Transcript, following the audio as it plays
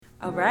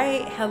All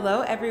right.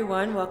 Hello,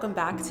 everyone. Welcome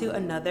back to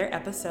another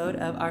episode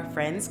of Our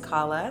Friends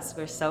Call Us.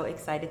 We're so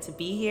excited to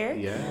be here.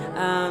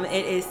 Yeah.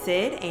 It is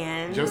Sid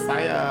and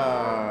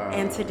Josiah.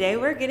 And today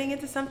we're getting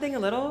into something a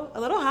little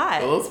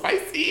hot. A little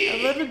spicy.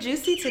 A little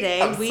juicy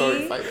today. I'm so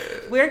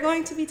excited. We're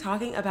going to be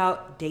talking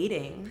about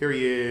dating.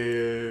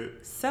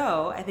 Period.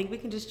 So I think we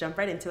can just jump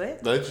right into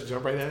it. Let's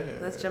jump right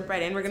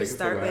in. We're going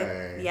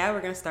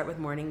to start with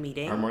morning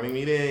meeting. Our morning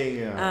meeting.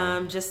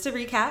 Just to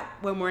recap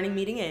what morning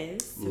meeting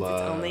is, since it's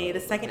only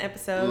the second episode.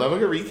 Love a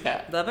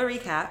recap.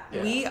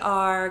 Yeah. We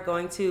are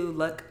going to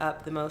look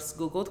up the most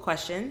Googled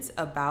questions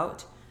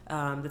about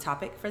the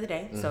topic for the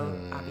day. So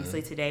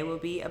obviously today will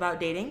be about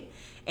dating.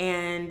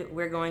 And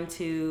we're going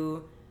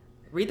to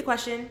read the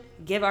question,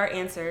 give our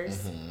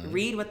answers,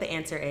 read what the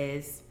answer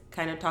is,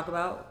 kind of talk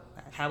about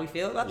how we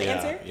feel about the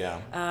answer.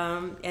 Yeah.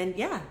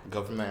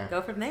 Go from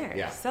there.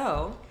 Yeah.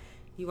 So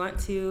you want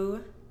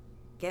to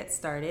get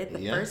started.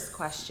 The first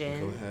question.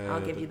 Go ahead.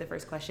 I'll give you the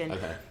first question.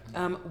 Okay.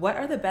 What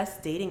are the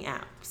best dating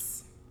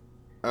apps?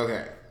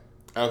 Okay.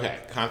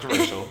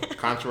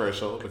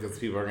 Controversial because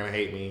people are gonna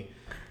hate me.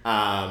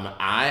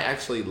 I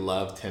actually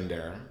love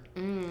Tinder.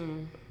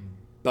 And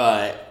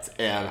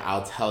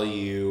I'll tell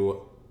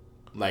you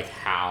like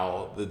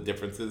how the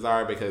differences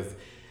are because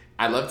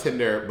I love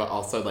Tinder, but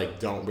also like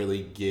don't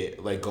really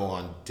go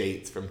on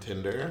dates from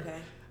Tinder. Okay.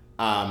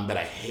 But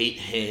I hate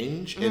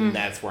Hinge, and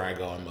that's where I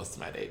go on most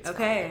of my dates.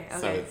 Okay.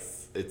 So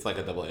it's like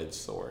a double-edged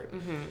sword.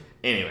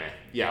 Anyway,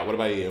 yeah. What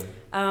about you?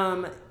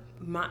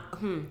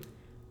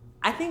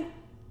 I think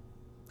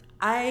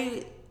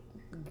I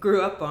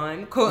grew up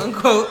on, quote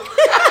unquote,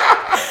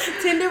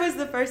 Tinder was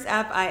the first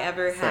app I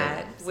ever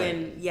had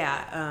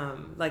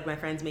like my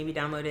friends made me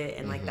download it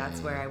and like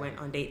that's where I went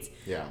on dates.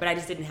 Yeah. But I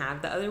just didn't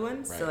have the other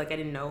ones, Right. so like I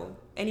didn't know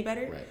any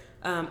better. Right.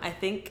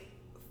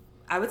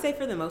 I would say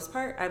for the most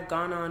part, I've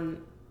gone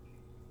on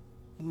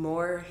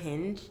more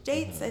Hinge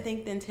dates, I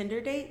think, than Tinder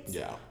dates.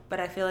 Yeah. But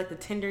I feel like the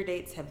Tinder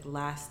dates have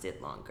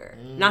lasted longer.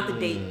 Not the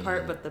date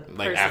part, but the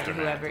Like person,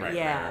 aftermath. whoever.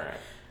 Right.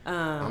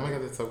 Oh my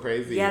god, that's so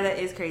crazy. Yeah, that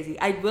is crazy.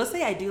 I will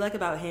say I do like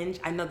about Hinge.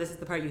 I know this is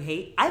the part you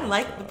hate. I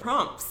like the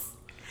prompts.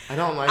 I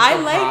don't like. I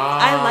the like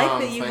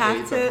prompts. that you I have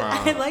hate the to.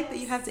 prompts. I like that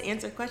you have to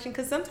answer a question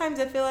because sometimes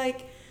I feel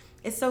like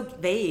it's so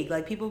vague.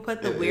 Like people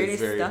put the It is weirdest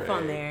very stuff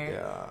on vague. there.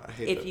 Yeah, I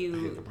hate If I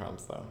hate the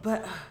prompts though.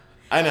 But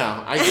I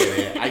know. I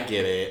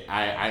get it.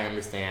 I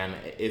understand.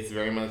 It's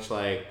very much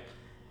like,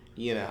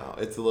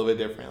 it's a little bit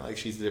different. Like,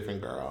 she's a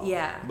different girl.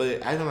 Yeah.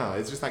 But I don't know.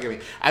 It's just not giving.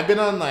 I've been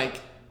on,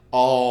 like,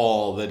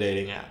 all the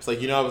dating apps.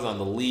 Like, I was on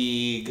The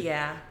League.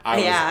 yeah, I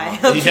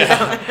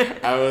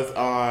was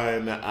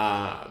on,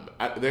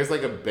 there's,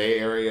 like, a Bay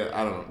Area.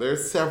 I don't know.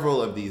 There's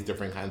several of these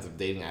different kinds of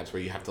dating apps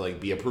where you have to, like,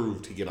 be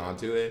approved to get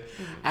onto it.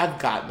 I've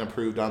gotten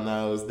approved on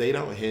those. They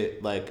don't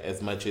hit, like,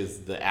 as much as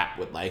the app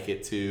would like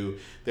it to.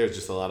 There's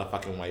just a lot of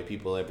fucking white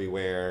people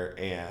everywhere,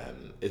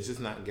 and it's just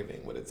not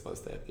giving what it's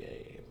supposed to have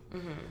gave.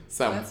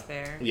 So that's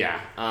fair.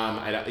 Yeah.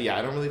 I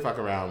don't really fuck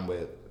around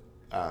with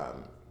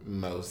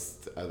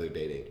most other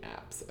dating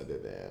apps other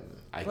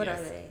than What guess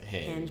are they?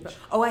 Hinge.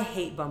 I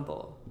hate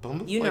Bumble.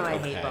 Bumble's You know like, I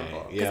okay. hate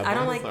Bumble because Yeah, I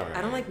don't Bumble's like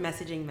alright.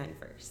 messaging men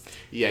first.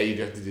 Yeah, you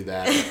do have to do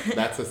that.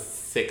 That's a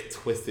sick,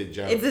 twisted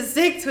joke. It's a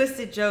sick,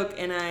 twisted joke,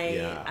 and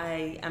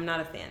I'm not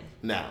a fan.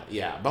 No,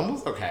 yeah,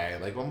 Bumble's okay.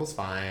 Like Bumble's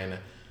fine.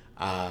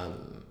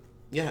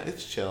 Yeah,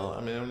 it's chill.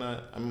 I mean,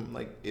 I'm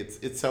like,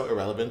 it's so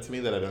irrelevant to me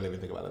that I don't even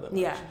think about it that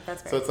much. Yeah,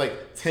 that's fair. So it's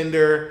like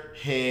Tinder,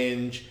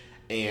 Hinge,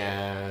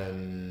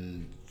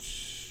 and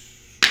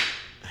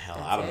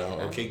I don't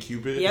know. Okay,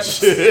 Cupid. Yep.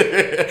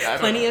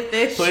 Plenty of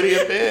fish. Plenty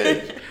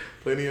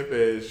of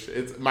fish.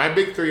 It's my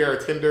big three are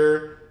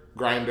Tinder,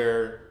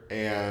 Grindr,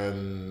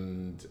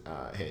 and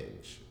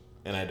Hinge.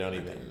 And I don't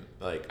even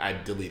I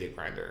deleted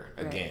Grindr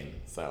again.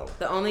 So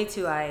the only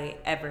two I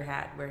ever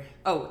had were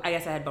I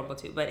guess I had Bumble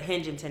too, but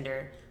Hinge and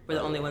Tinder were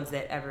the only ones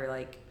that ever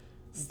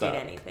did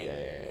anything.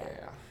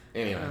 Yeah.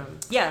 Anyway.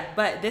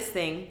 But this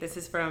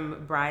is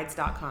from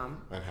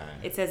brides.com. Okay.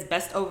 It says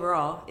best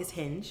overall is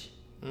Hinge.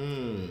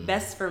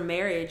 Best for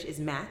marriage is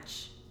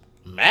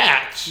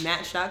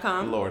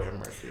Match.com. Lord have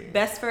mercy.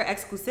 Best for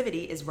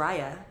exclusivity is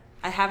Raya.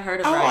 I have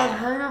heard of Oh, Raya. I've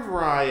heard of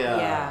Raya.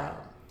 Yeah.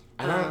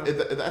 I don't.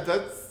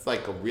 That's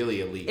like a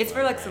really elite. It's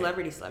for one, right?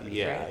 celebrity,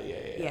 Yeah,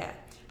 right?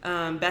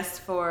 yeah.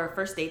 Best for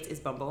first dates is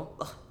Bumble.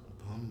 Ugh.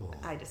 Bumble.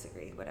 I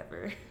disagree.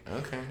 Whatever.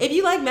 Okay. If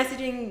you like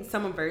messaging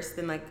someone first,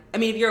 then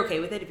if you're okay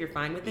with it, if you're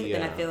fine with it,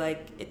 then I Yeah. feel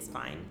like it's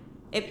fine.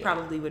 It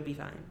probably would be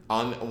fine.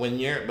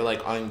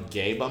 On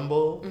gay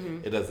Bumble,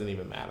 it doesn't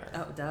even matter.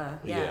 Oh, duh.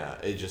 Yeah.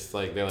 It's just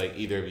like they're like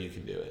either of you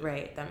can do it.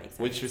 Right. That makes sense.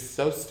 Which is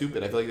so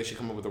stupid. I feel like they should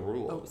come up with a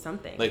rule. Oh,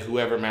 something. Like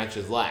whoever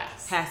matches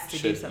last has to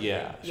do something.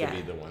 Yeah, should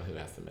be the one who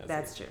has to message.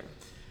 That's true.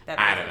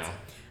 I don't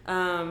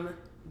know.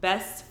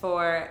 Best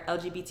for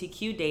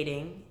LGBTQ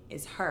dating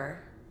is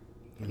Her.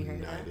 Have you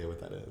heard of that? No idea what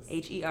that is.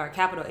 H-E-R,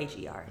 capital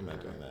H-E-R. I'm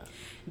not doing that.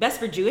 Best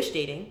for Jewish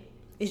dating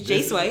is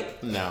J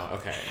Swipe. No,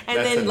 okay. And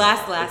That's then a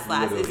last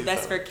no. is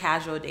best for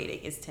casual dating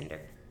is Tinder.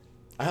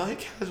 I like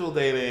casual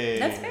dating.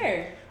 That's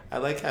fair. I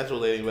like casual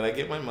dating, but I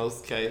get my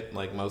most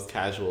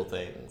casual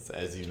things,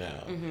 as you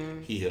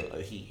know. He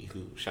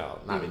who shall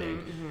not be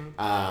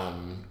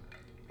named.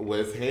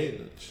 Was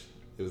Hinge.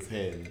 It was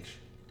Hinge.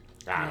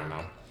 I don't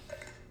know.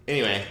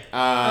 Anyway,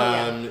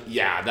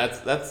 yeah,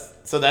 that's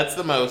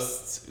the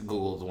most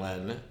Googled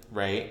one,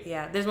 right?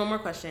 Yeah, there's one more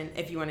question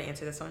if you want to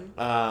answer this one.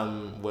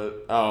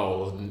 What?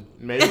 Oh,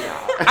 maybe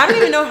not. I don't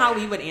even know how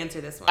we would answer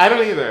this one. I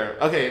don't either.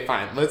 Okay,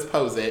 fine. Let's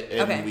pose it,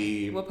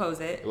 and we'll pose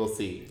it. We'll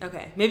see.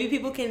 Okay, maybe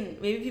people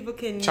can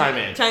chime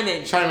in.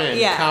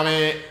 Yeah.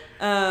 Comment.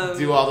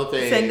 Do all the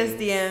things. Send us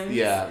DMs.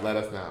 Yeah, let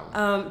us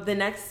know. The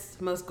next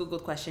most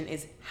Googled question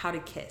is how to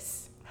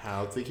kiss.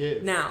 How to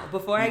kiss. Now,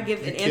 before I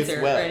give an kiss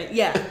answer, well.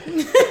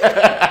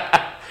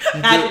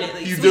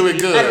 passionately, you do it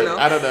good.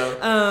 I don't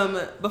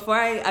know. Before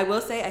I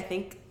will say, I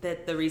think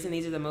that the reason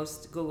these are the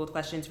most Googled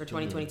questions for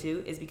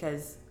 2022 is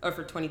because, or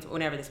for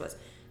whenever this was,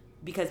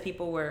 because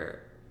people were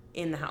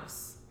in the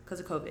house because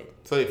of COVID.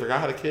 So they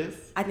forgot how to kiss?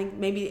 I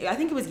think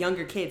it was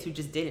younger kids who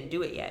just didn't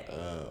do it yet.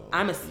 Oh.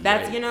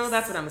 That's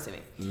what I'm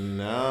assuming.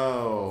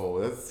 No,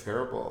 that's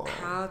terrible.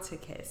 How to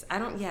kiss.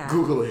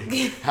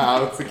 Googling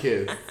how to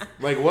kiss.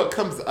 Like, what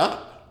comes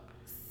up?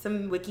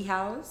 Some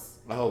WikiHows.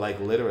 Oh, like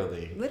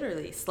literally.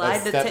 Literally. Slide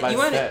like step by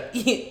step.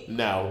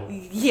 No.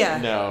 Yeah.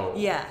 No.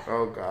 Yeah.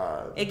 Oh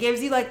God. It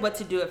gives you like what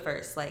to do at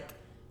first, like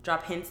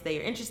drop hints that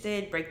you're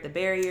interested, break the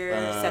barrier,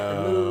 set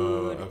the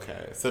mood.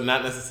 Okay, so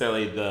not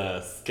necessarily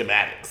the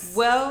schematics.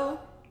 Well,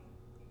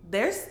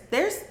 it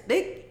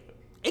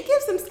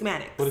gives some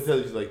schematics. What it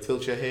tells you, like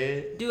tilt your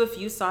head, do a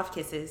few soft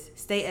kisses,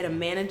 stay at a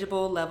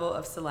manageable level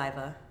of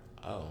saliva.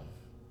 Oh,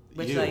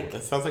 which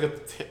that sounds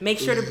like make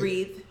sure to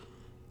breathe,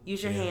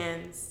 use your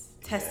hands,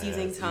 test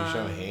using tongue. Use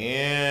your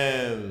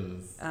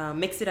hands.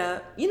 Mix it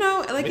up.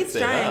 It's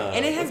trying,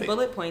 and it has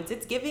bullet points.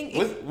 It's giving.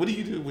 What do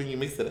you do when you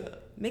mix it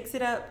up? Mix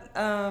it up.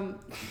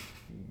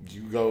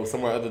 You go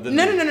somewhere other than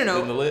no.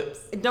 than the lips.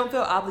 Don't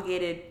feel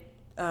obligated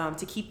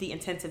to keep the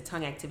intensive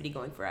tongue activity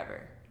going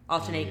forever.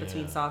 Alternate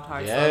between soft,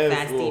 hard, soft,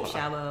 fast, deep,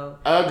 shallow.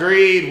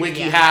 Agreed.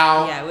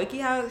 WikiHow. Yeah,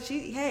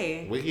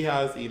 WikiHow.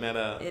 WikiHow is eating that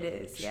up. It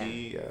is. Yeah.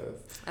 She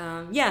is.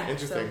 Yeah.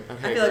 Interesting. So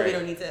okay, I feel like we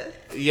don't need to.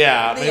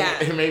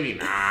 Yeah. Maybe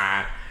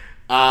not.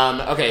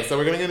 Okay, so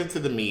we're gonna get into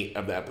the meat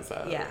of the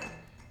episode. Yeah.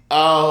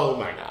 Oh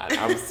my God,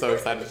 I'm so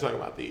excited to talk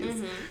about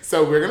these.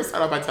 So we're gonna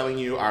start off by telling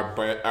you our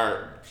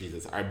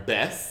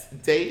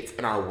best date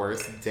and our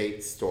worst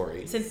date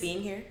stories. Since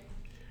being here.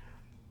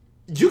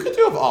 You could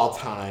do of all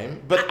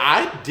time, but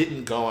I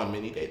didn't go on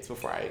many dates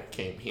before I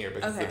came here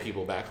because the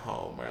people back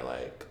home are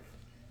like,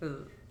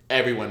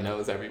 everyone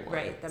knows everyone.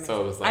 Right.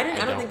 So it was like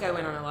I don't think I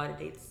went on a lot of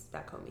dates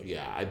back home either.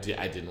 Yeah, I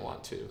didn't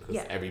want to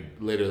because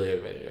literally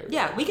everybody.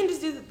 Yeah, we can just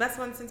do the best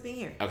one since being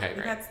here. Okay, we've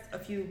great. had a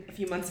few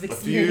months of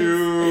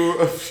experience.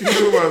 A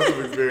few months of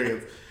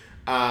experience.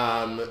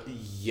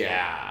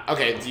 Yeah.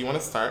 Okay. Do you want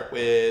to start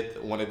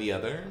with one or the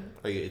other?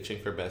 Are you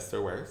itching for best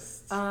or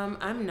worst?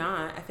 I'm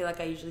not. I feel like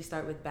I usually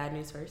start with bad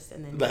news first,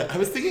 and then. I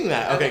was thinking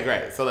that. Okay,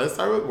 great. So let's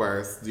start with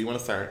worst. Do you want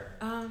to start?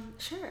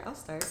 Sure. I'll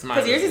start.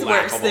 Because yours is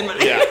worse than mine.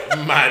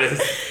 Yeah, mine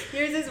is.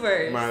 Yours is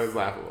worse. Mine is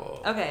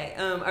laughable. Okay.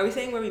 Are we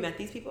saying where we met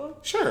these people?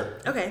 Sure.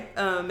 Okay.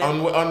 On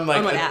what app? On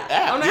the app.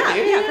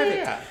 Yeah,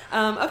 perfect.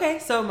 Yeah. Okay.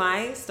 So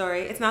my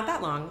story. It's not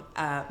that long.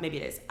 Maybe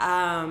it is.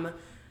 I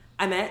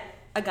met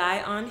a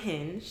guy on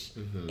Hinge,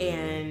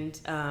 and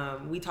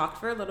we talked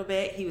for a little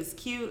bit. He was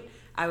cute.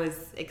 I was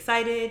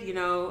excited,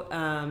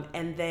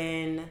 and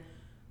then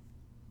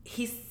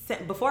he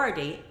sent, before our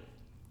date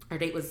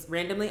was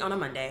randomly on a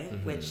Monday,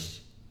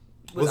 which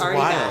was already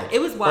wild. bad.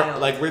 It was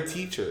wild. Like, we're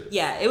teachers.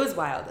 Yeah, it was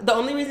wild. The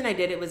only reason I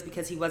did it was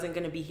because he wasn't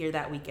going to be here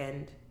that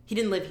weekend. He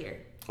didn't live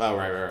here. Oh,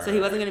 right. So he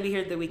wasn't going to be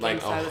here the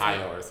weekend. Like so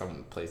Ohio or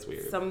some place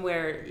weird.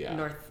 Somewhere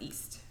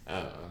northeast. Oh.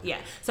 Okay.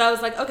 Yeah. So I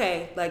was like,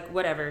 okay, like,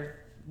 whatever.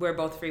 We're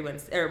both free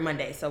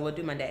Monday, so we'll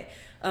do Monday.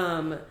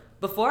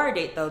 Before our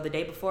date, though, the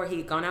day before, he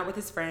had gone out with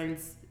his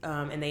friends,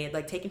 and they had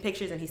like taken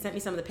pictures, and he sent me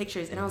some of the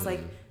pictures, and I was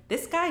like,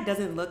 this guy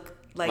doesn't look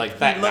like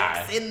he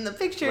looks in the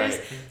pictures.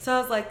 Right. So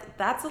I was like,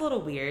 that's a little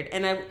weird,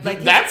 and I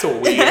like that's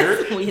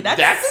weird.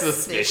 That's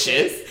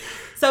suspicious.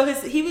 So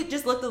he would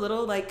just looked a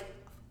little like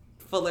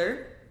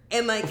fuller,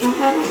 and like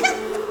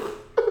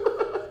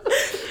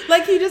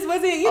like he just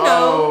wasn't,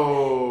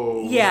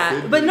 Oh,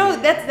 yeah, but no,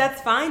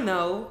 that's fine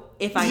though.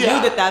 If I knew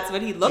that that's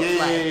what he looked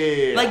like.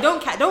 Yeah. Like,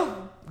 don't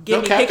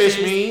give me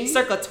pictures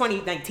circa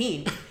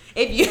 2019.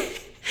 If you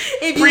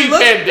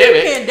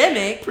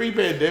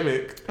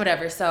pre-pandemic,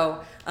 whatever.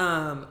 So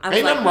I was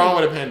ain't nothing wrong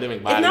with a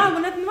pandemic body.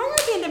 Nothing wrong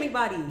with a pandemic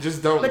body.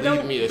 Just don't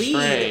lead me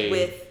astray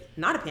with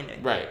not a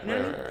pandemic. Right. You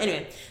know what I mean?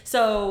 Anyway,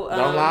 so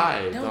don't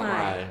lie.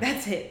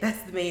 That's it. That's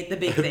the big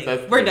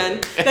thing. We're done.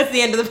 That's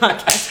the end of the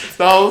podcast.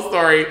 The whole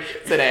story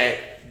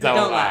today.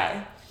 Don't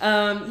lie.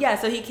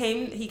 So he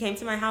came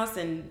to my house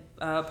and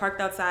parked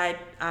outside.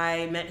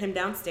 I met him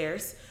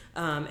downstairs,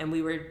 and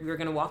we were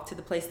gonna walk to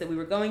the place that we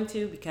were going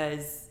to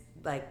because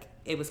like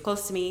it was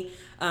close to me.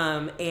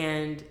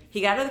 And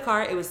he got out of the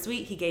car. It was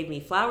sweet. He gave me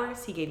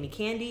flowers. He gave me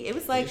candy. It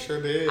was like, he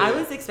sure did. I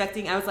was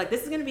like,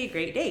 this is going to be a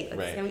great date. Like,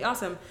 right. It's going to be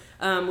awesome.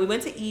 We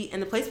went to eat,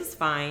 and the place was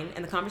fine,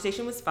 and the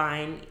conversation was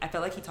fine. I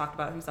felt like he talked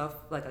about himself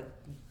like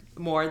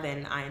more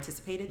than I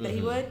anticipated that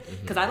he would,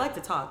 because I like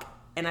to talk,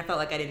 and I felt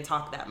like I didn't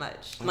talk that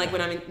much. Okay. Like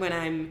when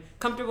I'm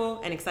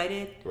comfortable and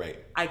excited, right,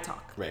 I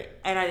talk, right,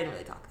 and I didn't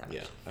really talk that much.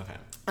 Yeah,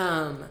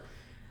 okay.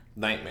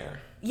 Nightmare.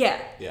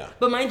 Yeah. Yeah.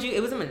 But mind you,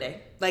 it was a Monday.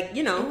 Like,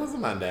 you know. It was a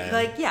Monday.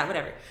 Like, yeah,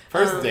 whatever.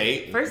 First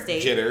date.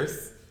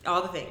 Jitters.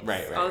 All the things.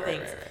 Right. All the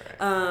things. Right.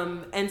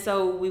 And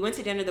so we went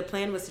to dinner. The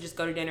plan was to just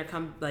go to dinner,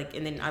 and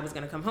then I was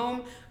going to come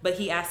home. But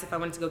he asked if I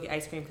wanted to go get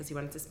ice cream because he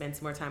wanted to spend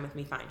some more time with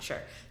me. Fine, sure.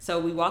 So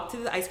we walked to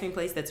the ice cream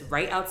place that's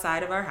right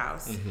outside of our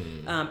house.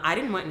 I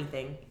didn't want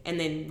anything. And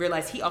then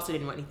realized he also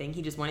didn't want anything.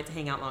 He just wanted to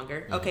hang out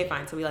longer. Okay,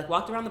 fine. So we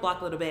walked around the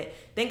block a little bit,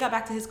 then got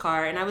back to his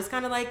car. And I was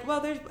kind of like,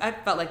 well, I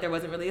felt like there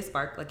wasn't really a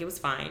spark. Like, it was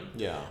fine.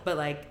 Yeah. But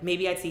like,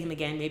 maybe I'd see him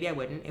again. Maybe I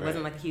wouldn't. It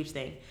wasn't like a huge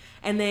thing.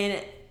 And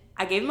then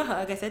I gave him a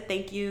hug. I said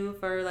thank you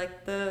for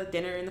like the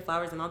dinner and the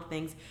flowers and all the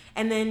things.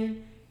 And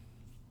then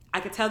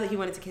I could tell that he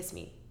wanted to kiss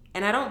me.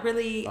 And I don't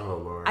really,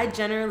 I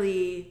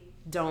generally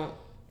don't.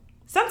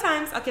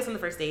 Sometimes I'll kiss on the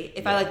first date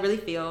if I like really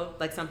feel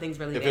like something's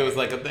really there. If it was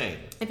like a thing.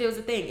 If it was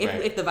a thing.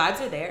 If the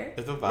vibes are there,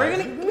 we can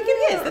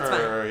kiss. That's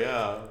fine.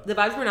 Yeah. The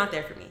vibes were not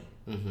there for me.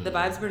 The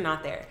vibes were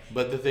not there.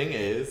 But the thing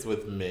is,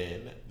 with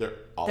men, they're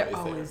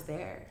always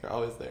there. They're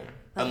always there.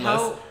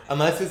 Like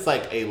Unless it's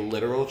like a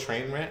literal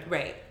train wreck.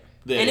 Right.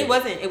 And it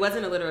wasn't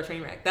a literal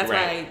train wreck. That's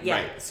why,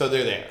 yeah. Right. So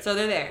they're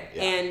there.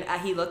 Yeah. And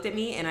he looked at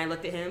me, and I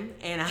looked at him,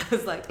 and I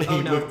was like, oh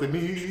he no. He looked at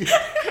me,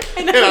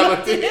 and I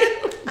looked at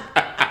him.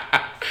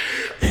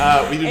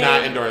 We do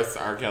not endorse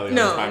R. Kelly on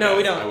this podcast. No,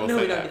 we don't. I will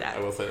do that. I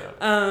will say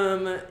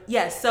that.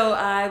 Yes, so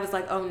I was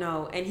like, oh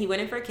no. And he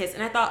went in for a kiss,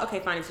 and I thought,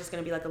 okay, fine, it's just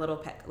going to be like a little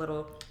peck,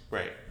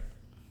 Right.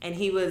 And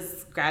he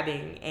was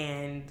grabbing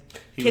and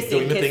he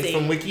kissing. Was doing the things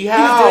from WikiHow. He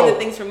was doing the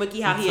things from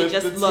WikiHow. He had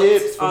just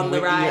looked on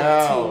the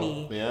ride to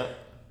me. Yeah.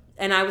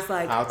 And I was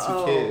like,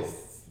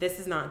 kiss. This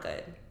is not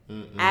good.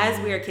 As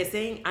we are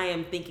kissing, I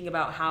am thinking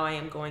about how I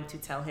am going to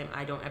tell him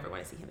I don't ever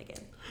want to see him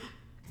again.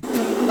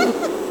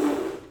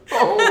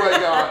 Oh my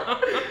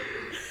God.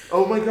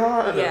 Oh my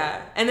God.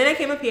 Yeah. And then I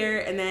came up here,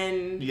 and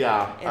then...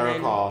 Yeah, I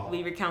recall.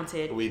 We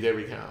recounted. We did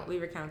recount.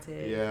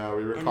 Yeah,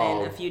 we recalled. And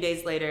then a few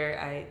days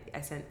later,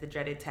 I sent the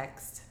dreaded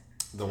text.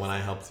 The one I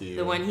helped you.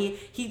 The one he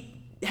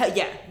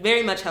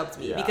very much helped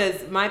me. Yeah.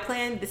 Because my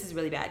plan, this is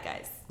really bad,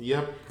 guys.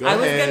 Yep. Go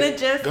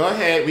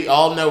ahead. We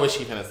all know what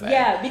she's gonna say.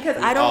 Yeah, because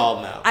I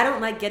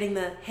don't like getting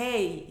the,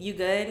 hey, you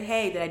good?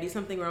 Hey, did I do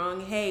something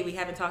wrong? Hey, we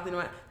haven't talked in a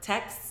while.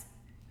 Texts.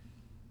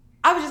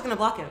 I was just gonna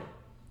block him.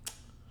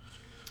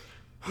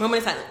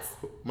 Moment of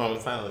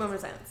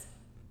silence.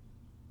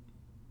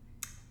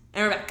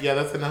 And we're back. Yeah,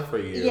 that's enough for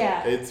you.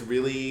 Yeah. It's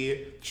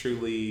really,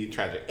 truly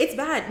tragic. It's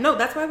bad. No,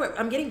 that's why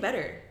I'm getting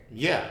better.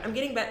 Yeah. I'm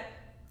getting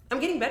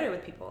better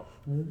with people.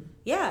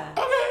 Yeah.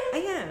 Okay. I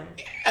am.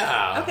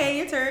 Yeah. Okay,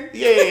 your turn.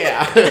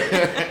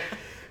 Yeah.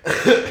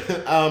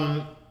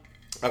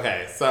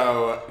 Okay,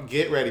 so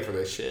get ready for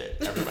this shit,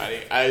 everybody.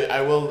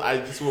 I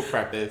just will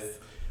preface.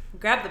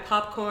 Grab the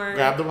popcorn.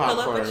 Pull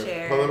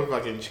up a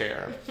fucking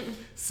chair.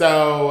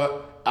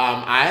 So,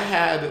 I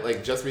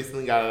had just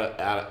recently got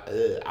out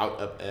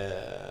of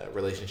a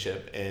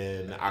relationship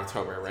in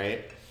October,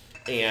 right?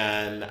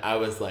 And I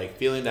was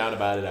feeling down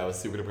about it. I was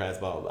super depressed,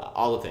 blah, blah, blah.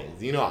 All the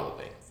things. You know all the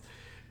things.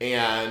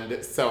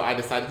 And so I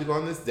decided to go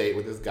on this date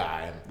with this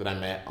guy that I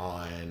met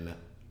on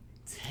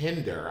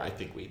Tinder. I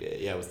think we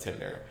did. Yeah, it was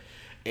Tinder.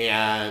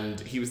 And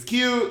he was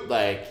cute.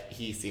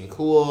 He seemed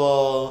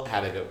cool.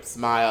 Had a good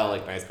smile,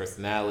 nice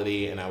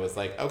personality. And I was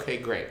like, okay,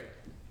 great.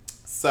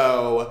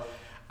 So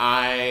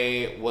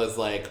I was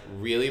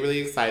really, really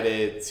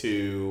excited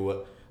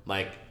to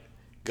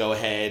go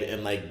ahead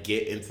and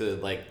get into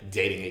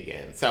dating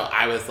again. So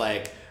I was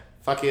like,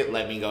 fuck it,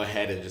 let me go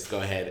ahead and just go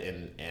ahead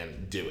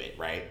and do it,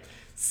 right?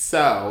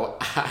 So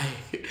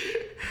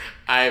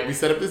we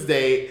set up this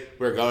date.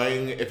 We're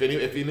going, if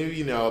any of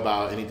you know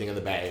about anything in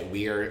the Bay,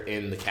 we are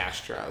in the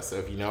Castro. So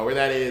if you know where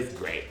that is,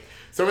 great.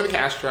 So we're in the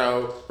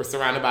Castro. We're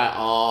surrounded by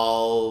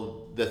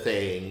all the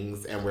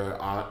things, and we're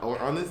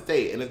on this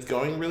date, and it's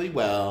going really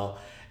well.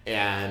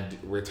 And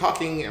we're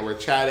talking, and we're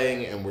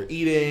chatting, and we're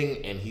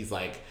eating, and he's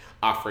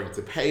offering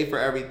to pay for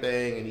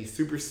everything, and he's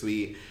super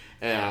sweet.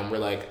 And we're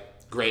like,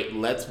 great,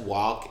 let's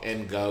walk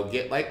and go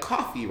get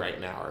coffee right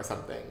now or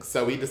something.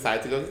 So we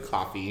decide to go get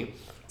coffee.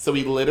 So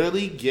we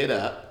literally get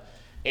up,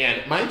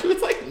 and mind you,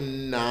 it's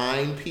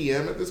 9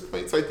 p.m. at this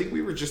point. So I think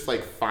we were just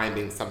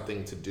finding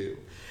something to do.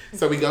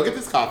 So we go get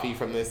this coffee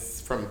from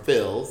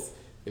Phil's.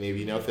 Any of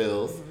you know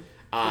Phil's?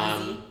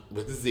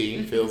 With the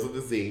Z, Phil's with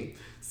the Z.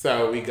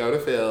 So we go to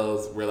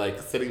Phil's. We're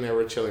sitting there,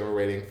 we're chilling, we're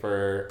waiting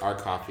for our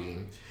coffee.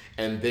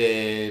 And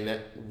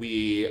then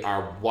we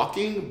are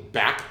walking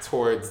back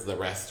towards the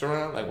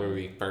restaurant, where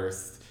we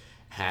first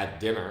had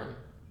dinner.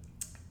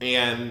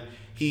 And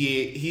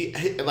he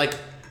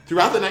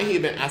throughout the night, he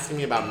had been asking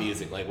me about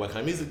music. What kind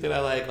of music did I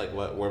like?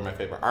 What were my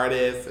favorite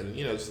artists? And,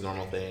 just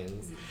normal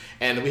things.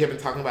 and we have been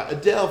talking about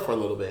Adele for a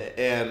little bit.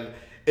 And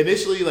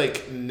initially,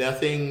 like,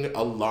 nothing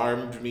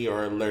alarmed me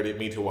or alerted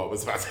me to what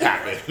was about to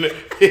happen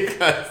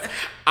because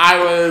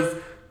I was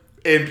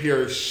in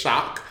pure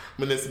shock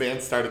when this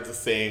man started to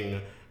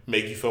sing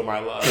 "Make You Feel My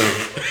Love."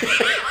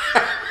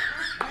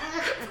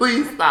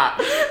 Please stop.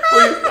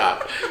 Please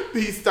stop.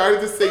 He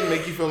started to sing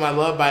 "Make You Feel My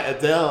Love" by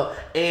Adele.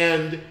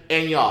 And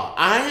y'all,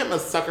 I am a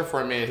sucker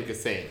for a man who can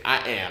sing.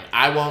 I am.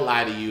 I won't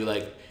lie to you.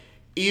 Like,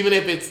 even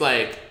if it's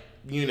like,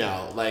 you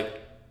know,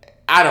 like,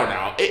 I don't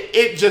know.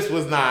 It just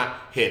was not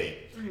hitting.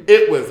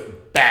 It was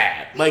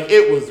bad. Like,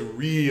 it was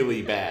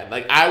really bad.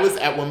 Like, I was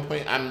at one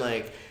point, I'm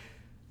like,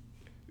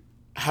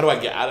 how do I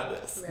get out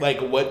of this? Right.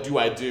 Like, what do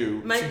I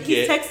do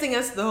He's texting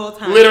us the whole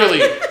time.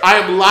 Literally, I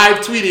am live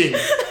tweeting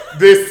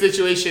this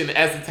situation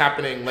as it's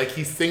happening. Like,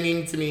 he's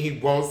singing to me. He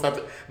won't stop.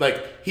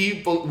 Like,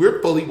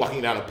 we're fully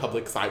walking down a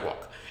public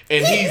sidewalk.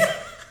 And he's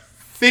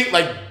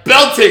like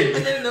belting.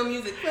 And there's no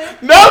music.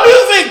 No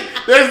music!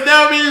 There's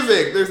no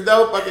music. There's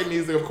no fucking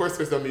music. Of course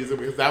there's no music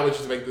because that would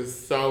just make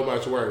this so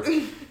much worse.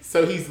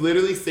 So he's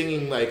literally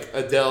singing like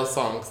Adele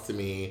songs to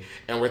me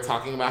and we're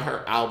talking about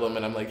her album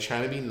and I'm like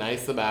trying to be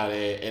nice about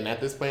it. And at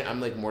this point I'm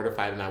like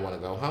mortified and I want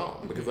to go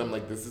home because I'm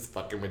like, this is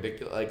fucking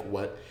ridiculous. Like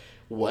what?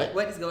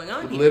 What is going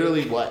on here?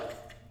 Literally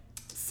what?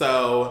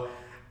 So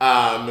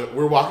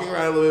we're walking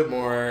around a little bit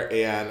more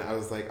and I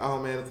was like,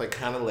 oh man, it's like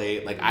kind of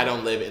late. Like I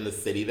don't live in the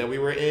city that we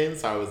were in.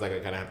 So I was like, I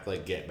kind of have to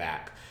like get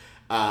back.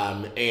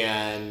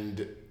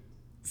 And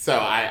so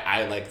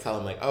I like tell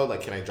him like, oh,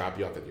 like, can I drop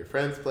you off at your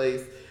friend's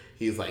place?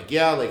 He's like,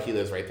 yeah, like he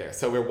lives right there.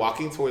 So we're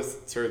walking towards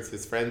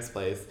his friend's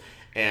place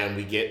and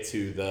we get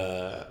to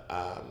the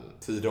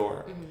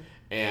door.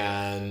 Mm-hmm.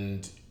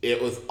 And it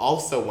was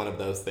also one of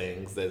those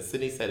things that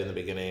Sydney said in the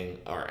beginning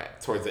or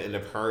towards the end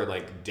of her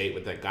like date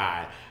with that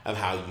guy of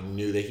how you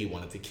knew that he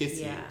wanted to kiss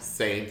you.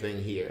 Same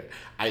thing here.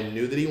 I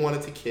knew that he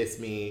wanted to kiss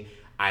me.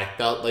 I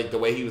felt like the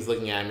way he was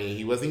looking at me,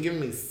 he wasn't giving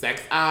me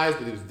sex eyes,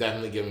 but he was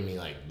definitely giving me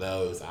like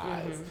those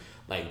eyes. Mm-hmm.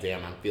 Like,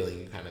 damn, I'm feeling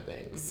you kind of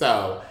thing. Mm-hmm.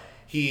 So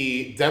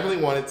he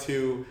definitely wanted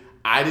to.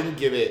 I didn't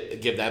give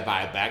that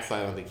vibe back, so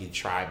I don't think he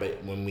tried.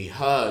 But when we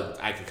hugged,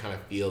 I could kind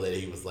of feel that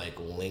he was like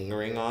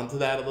lingering onto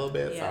that a little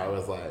bit. Yeah. So I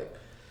was like,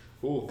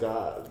 oh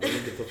God, let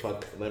me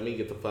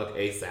get the fuck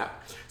ASAP.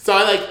 So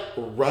I like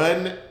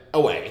run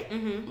away.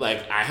 Mm-hmm.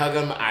 Like I hug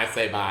him, I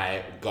say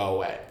bye, go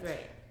away.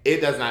 Right.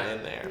 It does not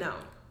end there. No.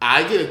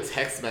 I get a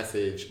text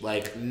message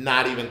like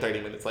not even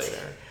 30 minutes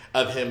later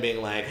of him being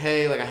like,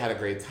 hey, like I had a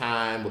great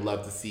time, would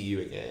love to see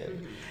you again.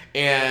 Mm-hmm.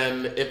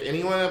 And if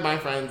any one of my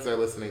friends are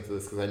listening to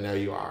this, because I know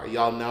you are,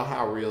 y'all know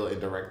how real and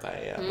direct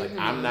I am. Mm-hmm. Like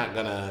I'm not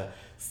gonna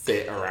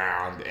sit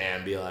around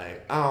and be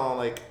like, oh,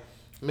 like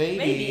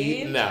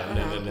maybe. No.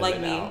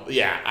 Like no. Me.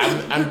 Yeah,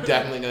 I'm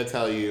definitely gonna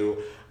tell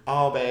you,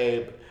 oh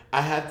babe,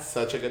 I had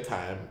such a good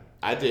time.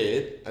 I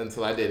did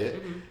until I did it.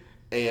 Mm-hmm.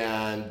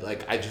 And,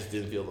 like, I just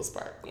didn't feel the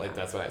spark. Yeah. Like,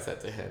 that's what I said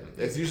to him.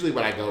 It's usually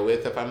what I go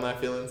with if I'm not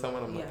feeling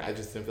someone. I'm like, I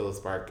just didn't feel the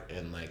spark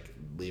and, like,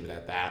 leave it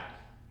at that.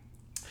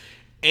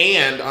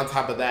 And on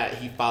top of that,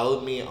 he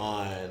followed me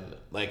on,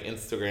 like,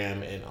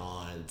 Instagram and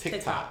on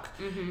TikTok.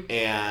 Mm-hmm.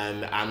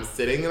 And I'm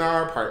sitting in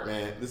our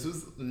apartment. This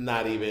was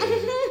not even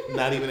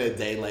a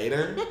day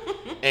later.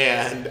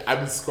 And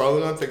I'm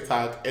scrolling on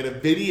TikTok and a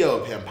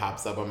video of him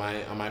pops up on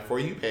my For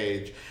You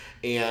page.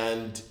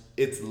 And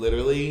it's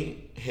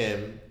literally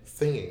him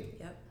singing.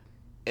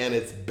 And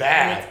it's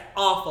bad. And it's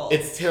awful.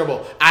 It's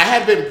terrible. I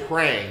had been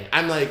praying.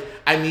 I'm like,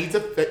 I need to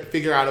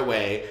figure out a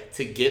way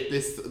to get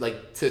this,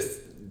 like, to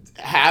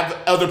have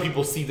other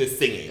people see this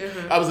singing.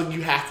 Mm-hmm. I was like,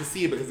 you have to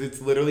see it because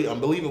it's literally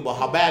unbelievable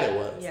how bad it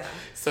was. Yeah.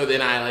 So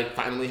then I, like,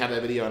 finally have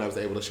that video and I was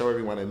able to show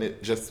everyone and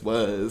it just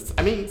was,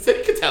 I mean,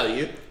 Cindy could tell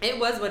you. It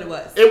was what it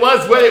was. It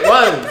was what it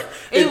was.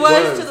 it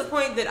was to the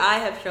point that I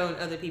have shown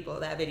other people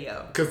that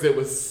video. Because it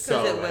was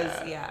so bad. Because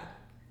it was, yeah.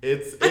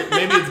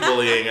 Maybe it's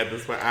bullying at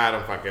this point. I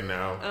don't fucking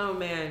know. Oh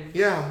man.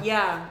 Yeah.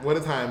 Yeah. What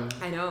a time.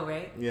 I know,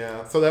 right?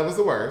 Yeah. So that was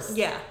the worst.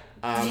 Yeah.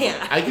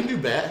 Yeah. I can do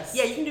best.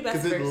 Yeah, you can do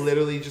best because it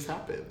literally just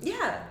happened.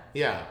 Yeah.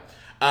 Yeah.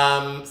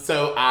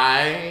 So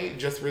I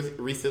just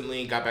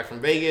recently got back from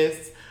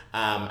Vegas.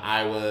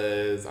 I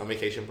was on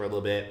vacation for a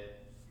little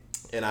bit,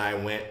 and I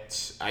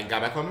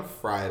got back on a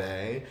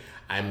Friday.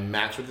 I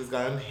matched with this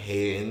guy on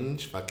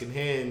Hinge,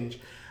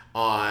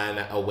 on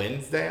a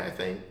Wednesday, I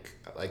think.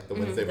 Like the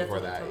Wednesday before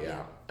that,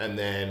 yeah. And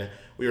then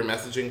we were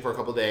messaging for a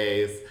couple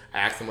days. I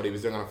asked him what he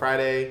was doing on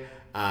Friday,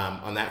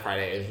 on that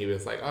Friday, and he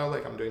was like, oh,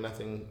 like, I'm doing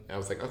nothing. And I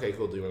was like, okay,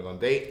 cool, do you want to go on a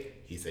date?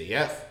 He said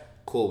yes.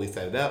 Cool, we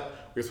set it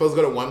up. We were supposed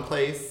to go to one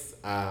place,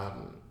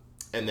 and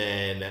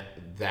then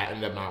that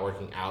ended up not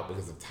working out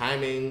because of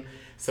timing.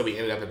 So we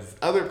ended up at this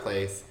other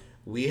place.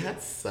 We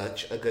had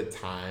such a good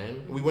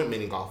time. We went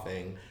mini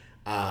golfing,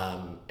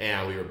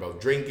 and we were both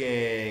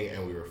drinking,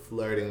 and we were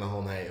flirting the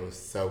whole night. It was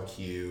so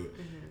cute.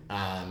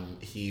 Mm-hmm.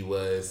 He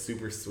was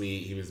super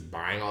sweet. He was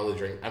buying all the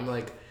drinks. I'm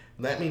like,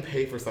 let me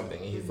pay for something.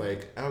 And he's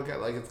like, oh, God,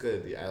 like, it's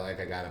good. Yeah, I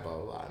got it, blah,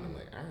 blah, blah. And I'm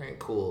like, all right,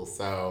 cool.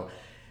 So,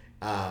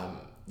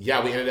 we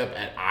ended up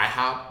at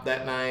IHOP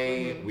that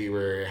night. Mm-hmm. We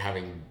were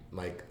having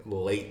like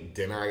late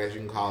dinner, I guess you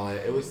can call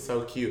it. It was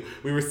so cute.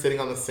 We were sitting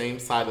on the same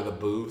side of the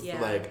booth.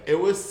 Yeah. Like, it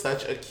was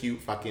such a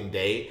cute fucking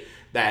date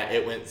that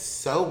it went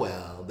so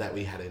well that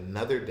we had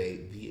another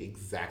date the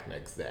exact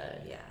next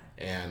day. Yeah.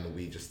 And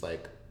we just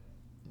like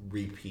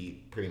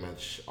repeat pretty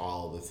much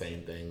all the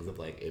same things of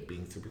like it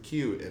being super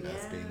cute and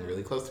us being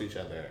really close to each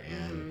other.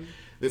 And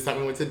this time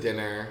we went to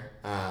dinner,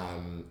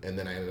 and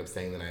then I ended up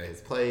staying the night at his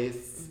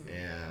place,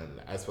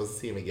 and I was supposed to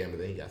see him again, but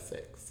then he got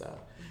sick. So,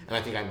 and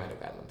I think I might have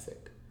gotten him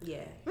sick.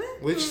 Yeah.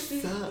 Which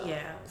sucks.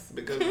 Yeah.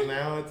 Because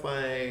now it's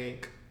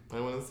like I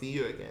want to see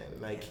you again,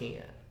 and I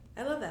can't.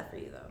 I love that for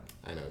you though.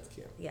 I know, it's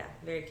cute. Yeah,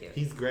 very cute.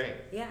 He's great.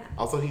 Yeah.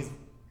 Also, he's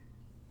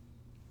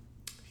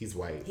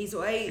white. He's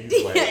white.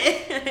 He's white.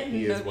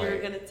 He is You white. were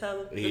gonna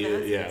tell the He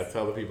masses. is, yeah,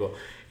 tell the people.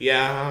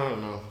 Yeah, I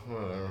don't know.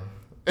 Whatever.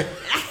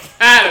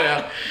 I don't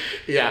know.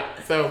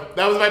 Yeah, so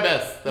that was my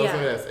best. That was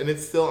my best. And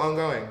it's still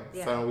ongoing.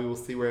 Yeah. So we will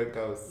see where it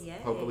goes. Yay.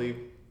 Hopefully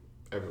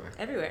everywhere.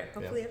 Everywhere.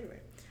 Hopefully everywhere.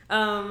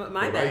 My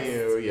What about best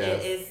you?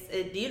 Yes.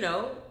 is do you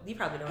know? You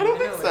probably don't. I don't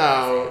even think know what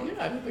I'm so.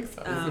 Yeah, I don't think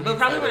so. saying. But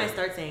probably when I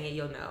start saying it,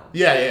 you'll know.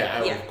 Yeah,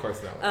 I will, of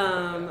course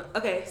know.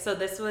 Okay, so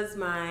this was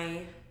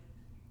my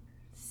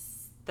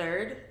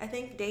third, I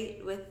think,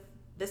 date with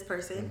this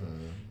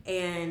person,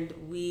 and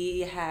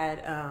we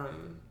had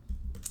gone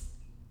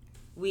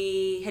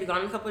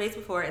on a couple days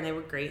before, and they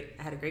were great.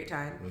 I had a great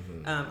time,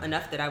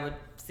 enough that I would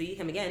see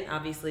him again,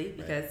 obviously,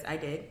 because I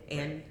did,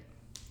 and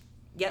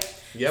yep.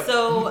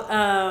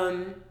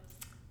 So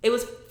it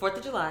was 4th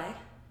of July.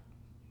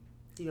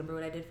 Do you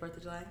remember what I did 4th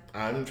of July?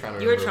 I'm trying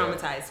to You were remember.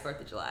 traumatized 4th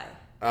of July.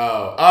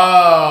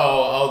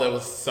 Oh, that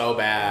was so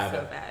bad.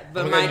 So bad.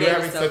 But Oh my God, day you're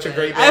was having so such a good.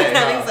 great day. I was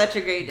having such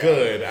a great day.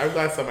 Good. I'm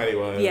glad somebody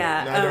was.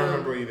 Yeah, No, I don't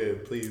remember what you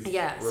did. Please.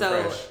 Yeah.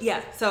 Refresh.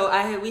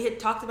 So we had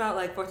talked about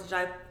like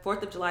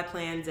 4th of July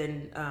plans,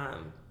 and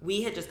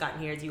we had just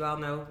gotten here. As you all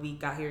know, we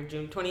got here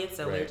June 20th,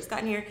 so we had just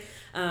gotten here.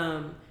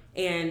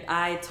 And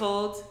I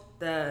told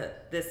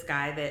this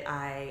guy that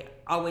I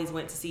always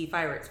went to see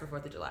fireworks for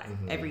 4th of July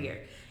every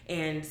year,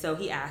 and so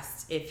he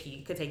asked if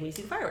he could take me to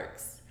see the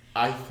fireworks.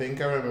 I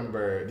think I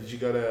remember. Did you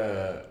go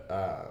to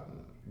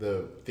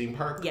the theme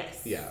park?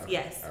 Yes. Yeah.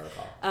 Yes. I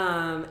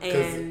recall.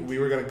 Because we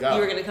were gonna go.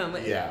 You were gonna come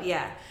with me. Yeah.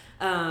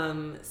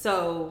 Yeah.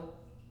 So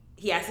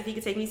he asked if he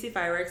could take me to see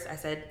fireworks. I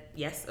said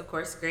yes, of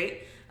course,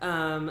 great.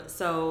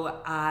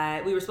 So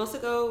we were supposed to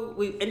go.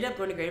 We ended up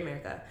going to Great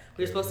America.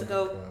 We were supposed to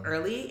go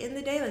early in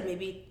the day, like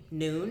maybe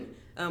noon,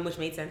 which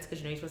made sense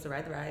because you're supposed to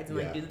ride the rides and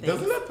like do the things.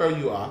 Doesn't that throw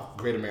you off,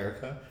 Great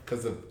America,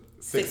 because of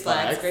Six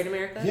Flags Great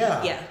America?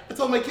 Yeah. Yeah. I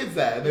told my kids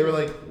that, and they were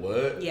like,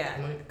 "What?" Yeah,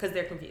 I'm like, because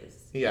they're confused.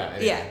 yeah.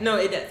 Anyway. Yeah, no,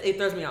 it does. It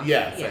throws me off.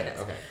 Yeah. Yeah, it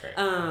does. Okay.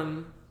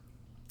 Great.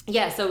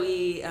 Yeah, so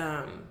we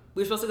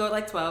were supposed to go at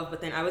like 12,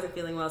 but then I wasn't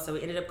feeling well, so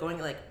we ended up going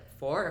at like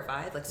 4 or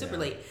 5, like super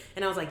late.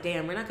 And I was like,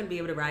 damn, we're not gonna be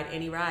able to ride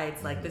any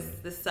rides. Like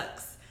this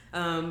sucks.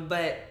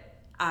 But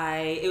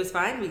it was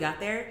fine. We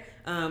got there.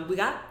 We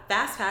got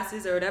fast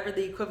passes or whatever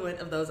the equivalent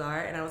of those are,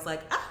 and I was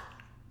like,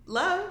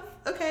 love,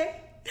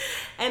 okay.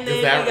 And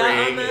then Does that we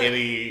got ring on the,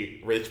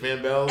 any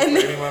Richmond bells for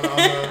anyone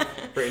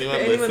for anyone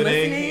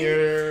listening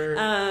here?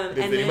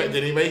 Did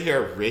anybody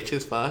hear rich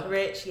as fuck?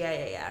 Rich,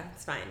 yeah,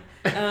 it's fine.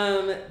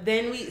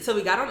 Then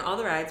we got on all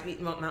the rides.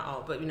 Well, not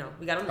all, but we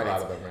got on the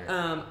rides. A lot of them,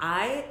 right?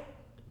 I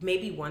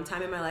maybe one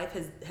time in my life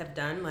have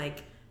done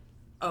like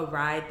a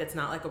ride that's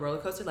not like a roller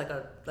coaster, like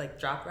a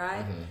drop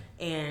ride,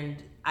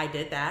 and I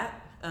did that,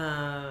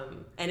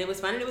 and it was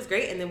fun and it was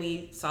great. And then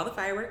we saw the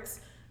fireworks.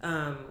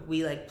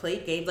 We like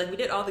played games, like we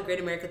did all the Great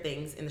America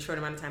things in the short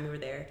amount of time we were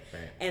there.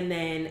 Right. And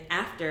then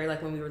after,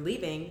 like when we were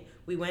leaving,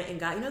 we went and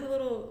got the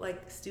little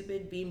like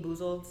stupid Bean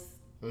Boozled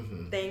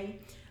thing.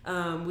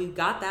 We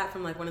got that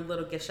from like one of the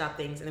little gift shop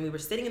things, and then we were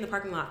sitting in the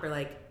parking lot for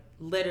like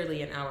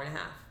literally an hour and a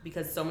half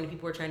because so many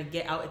people were trying to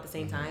get out at the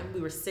same time.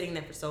 We were sitting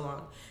there for so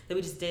long that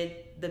we just did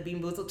the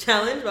Bean Boozled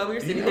challenge while we were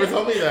sitting You there. never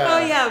told me that. Oh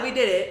yeah, we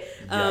did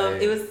it.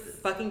 Yikes. It was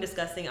fucking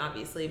disgusting,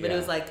 obviously, but it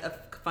was like a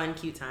fun,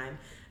 cute time.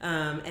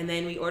 And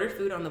then we ordered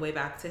food on the way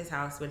back to his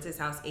house, went to his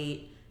house,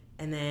 ate,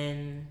 and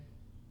then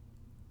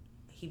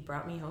he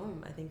brought me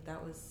home. I think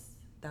that was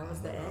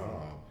the end.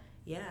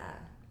 Yeah.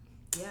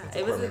 It's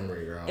a core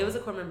memory, girl. It was a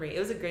core memory. It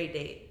was a great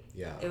date.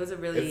 Yeah.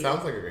 It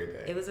sounds like a great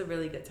day. It was a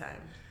really good time.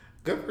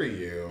 Good for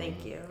you.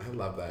 Thank you. I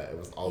love that. It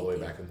was all the way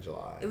back in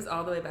July. It was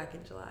all the way back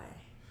in July.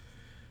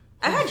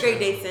 I've had great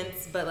dates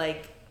since, but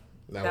like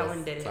that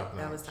one did it.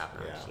 That was top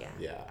notch.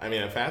 Yeah. I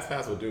mean, a fast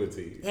pass will do it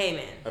to you. Hey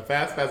man. A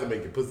fast pass will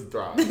make your pussy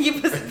throb.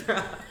 Your pussy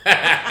throb.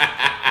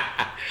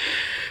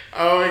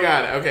 Oh my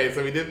god. Okay,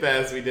 so we did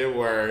best, we did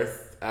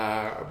worst.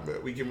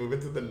 We can move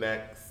into the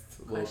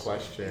next little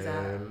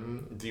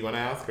question. Do you want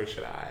to ask or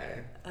should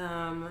I?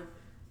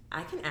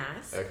 I can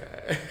ask.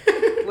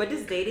 Okay. What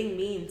does dating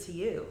mean to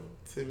you?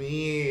 To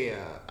me,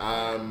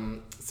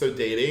 so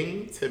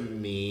dating to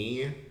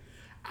me,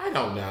 I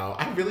don't know.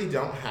 I really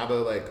don't have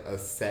a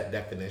set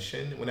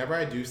definition. Whenever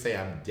I do say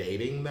I'm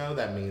dating, though,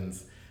 that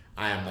means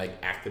I am like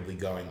actively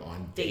going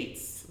on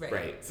dates.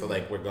 Right. So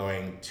like we're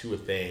going to a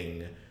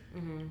thing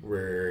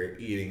We're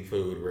eating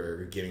food.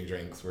 We're getting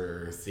drinks.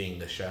 We're seeing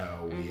the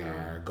show. We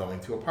are going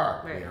to a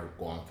park. Right. We are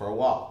going for a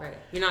walk. Right.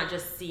 You're not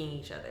just seeing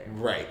each other.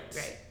 Right.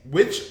 Right.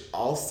 Which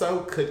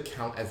also could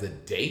count as a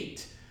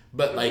date,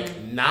 but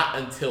like not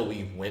until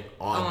we went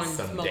on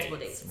some multiple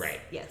dates. dates.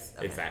 Right. Yes.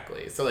 Okay.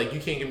 Exactly. So like you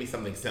can't give me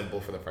something simple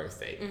for the first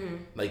date.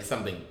 Like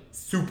something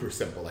super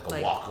simple, like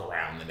a walk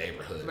around the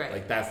neighborhood. Right.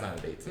 Like that's not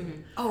a date to me.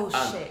 Oh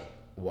shit.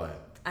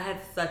 What? I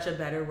had such a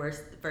better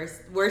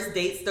worst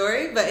date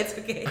story, but it's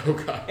okay. Oh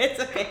god.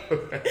 It's okay.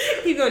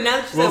 Keep going.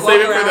 Now that you We'll said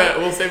save walk it for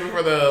around. we'll save it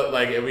for the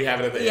like if we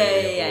have it at the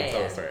end. We'll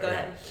tell the story. Go Okay.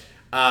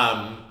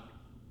 ahead.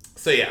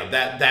 So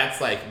yeah,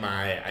 that's like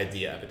my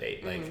idea of a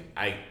date. Like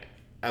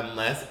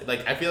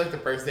I feel like the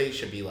first date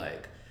should be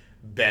like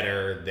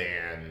better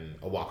than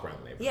a walk around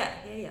the neighborhood.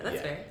 Yeah.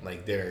 That's fair.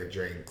 Like dinner,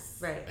 drinks,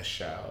 Right. a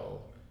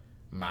show.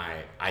 My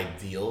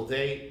ideal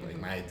date, like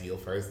my ideal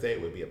first date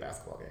would be a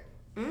basketball game.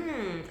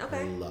 Okay.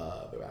 I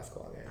love a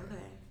basketball game.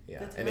 Okay. Yeah.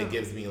 Good to And know. it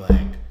gives me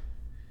like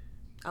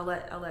I'll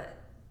let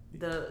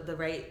the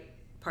right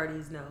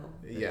parties know.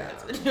 that Yeah.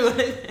 That's what you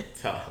want.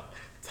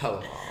 tell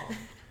them all.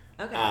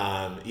 Okay.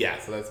 Yeah,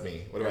 so that's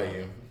me. What about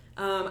you?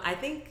 I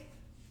think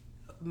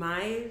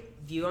my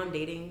view on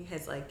dating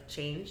has like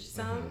changed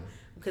some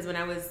because when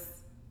I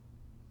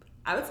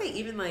would say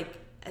even like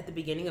at the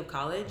beginning of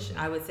college,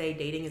 I would say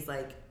dating is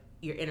like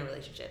you're in a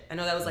relationship. I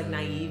know that was like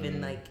naive and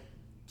like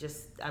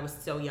just I was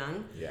so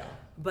young. Yeah.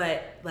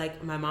 But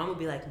like my mom would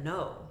be like,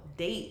 no,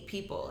 date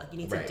people. Like you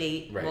need to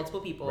date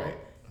multiple people,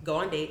 go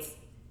on dates,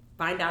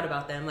 find out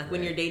about them. Like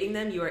when you're dating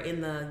them, you are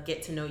in the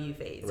get to know you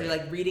phase. You're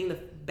like reading the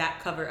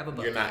back cover of a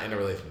book. You're not in a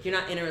relationship. You're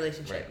not in a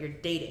relationship. You're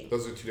dating.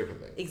 Those are two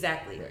different things.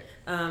 Exactly.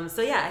 Right.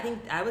 So yeah, I think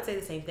I would say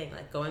the same thing.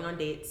 Like going on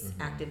dates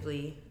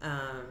actively,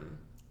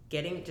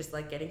 getting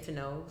to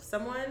know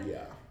someone.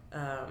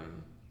 Yeah.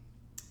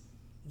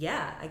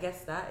 Yeah, I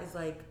guess that is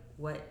like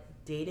what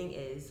dating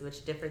is,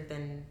 which different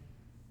than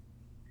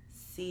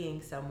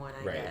seeing someone,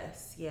 I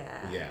guess.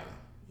 Yeah. Yeah.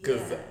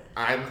 Because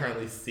I'm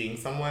currently seeing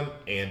someone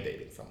and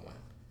dating someone.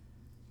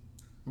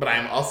 But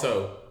I'm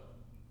also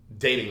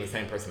dating the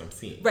same person I'm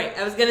seeing. Right.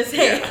 I was going to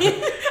say. Yeah. I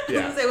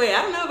was going to say, wait,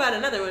 I don't know about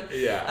another one.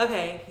 Yeah.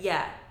 Okay.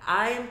 Yeah.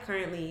 I am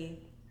currently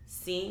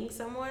seeing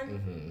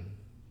someone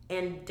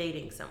and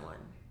dating someone.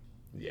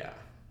 Yeah.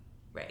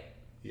 Right.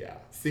 Yeah.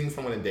 Seeing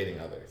someone and dating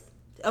others.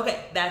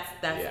 Okay. That's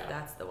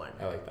the one.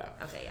 I like that.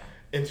 Okay. Yeah.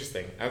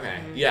 Interesting.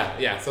 Okay.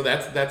 Yeah. So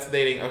that's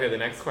dating. Okay. The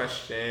next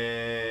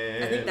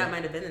question. I think that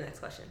might have been the next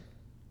question.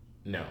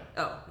 No.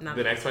 Oh, not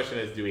The next question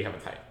is, do we have a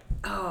type?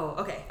 Oh,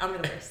 okay. I'm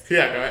gonna first.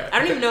 Yeah, go ahead. I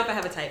don't even know if I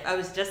have a type. I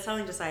was just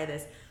telling Josiah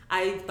this.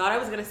 I thought I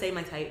was gonna say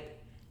my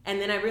type, and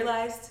then I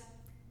realized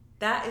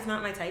that is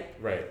not my type.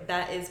 Right.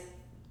 That is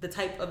the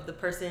type of the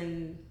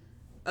person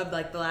of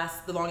like the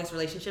longest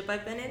relationship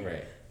I've been in.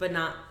 Right. But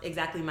not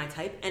exactly my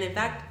type. And in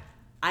fact,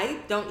 I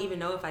don't even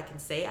know if I can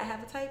say I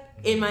have a type.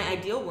 In my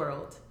ideal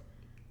world,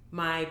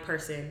 my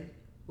person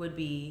would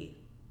be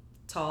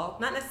tall,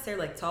 not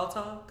necessarily like tall,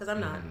 because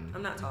I'm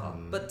not tall,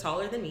 but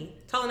taller than me,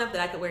 tall enough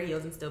that I could wear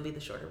heels and still be the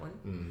shorter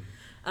one.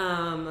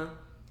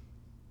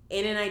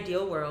 In an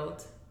ideal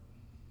world,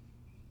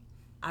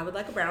 I would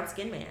like a brown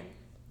skinned man.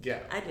 Yeah.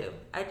 I do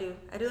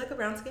like a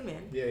brown skinned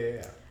man.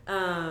 Yeah.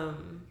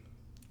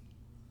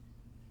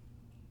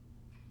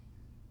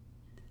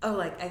 Oh,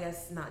 like I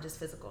guess not just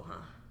physical,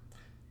 huh?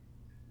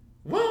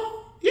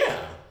 Well, yeah.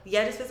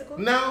 Yeah, just physical.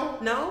 No.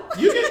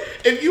 You can,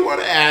 if you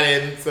want to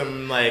add in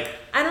some like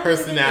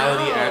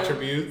personality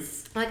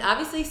attributes. Like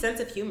obviously sense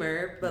of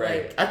humor, but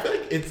like I feel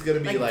like it's gonna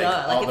be like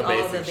all the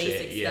basic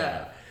shit.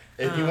 Yeah.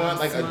 If you want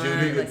like smart, a dude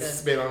who like could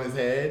spit on his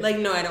head. Like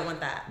no, I don't want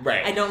that.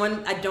 Right. I don't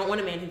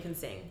want a man who can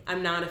sing.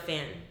 I'm not a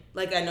fan.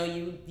 Like I know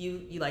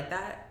you like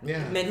that.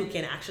 Yeah. Men who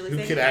can actually sing.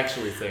 Who can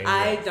actually sing.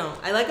 I don't.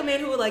 I like a man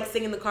who will like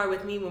sing in the car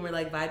with me when we're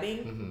like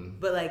vibing.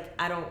 But like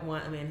I don't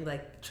want a man who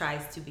like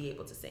tries to be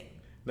able to sing.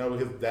 No,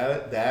 because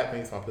that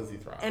makes my pussy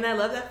throb. And I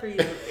love that for you.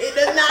 It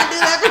does not do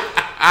that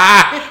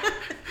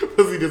for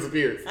Pussy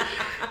disappears.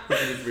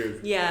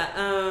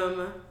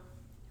 Yeah.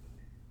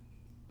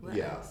 What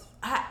yeah. else?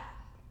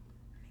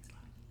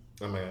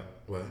 Oh my god.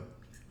 What?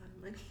 Makes a lot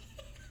of money.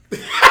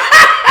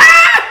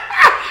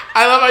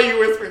 I love how you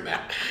whispered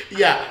that.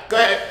 Yeah. Go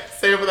ahead.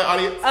 Say it for the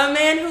audience. A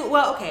man who,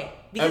 well, okay.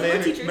 Because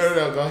we're teachers. No,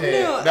 go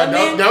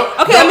ahead. No,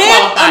 Okay, a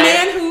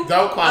man who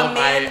don't qualify. A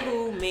man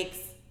who makes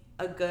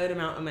a good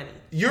amount of money.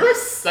 You're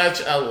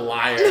such a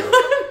liar.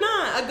 I'm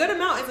not. A good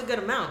amount is a good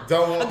amount.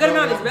 A good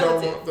amount is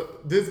relative.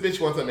 This bitch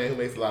wants a man who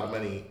makes a lot of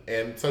money,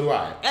 and so do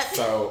I.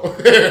 So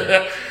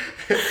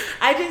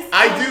I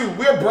do.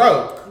 We're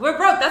broke. We're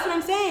broke. That's what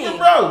I'm saying.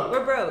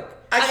 We're broke.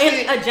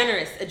 A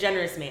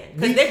generous man.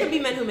 Because there can be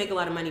men who make a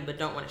lot of money but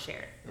don't want to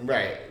share.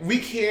 Right. We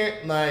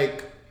can't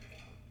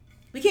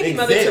be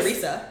Mother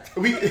Teresa.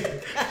 We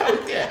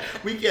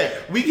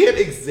can't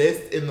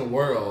exist in the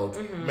world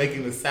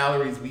making the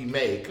salaries we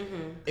make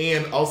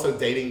and also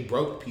dating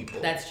broke people.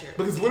 That's true.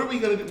 Because what are we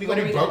gonna do? We're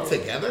gonna be broke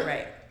together?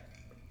 Right.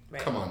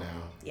 Come on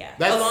now. Yeah.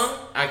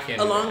 I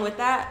can't. Along with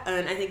that,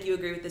 and I think you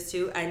agree with this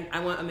too. I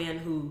want a man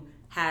who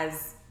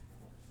has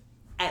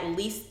at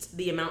least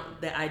the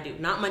amount that I do.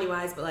 Not money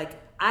wise, but like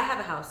I have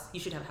a house, you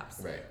should have a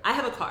house. Right. I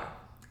have a car,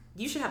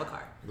 you should have a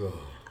car.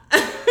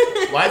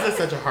 Why is that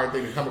such a hard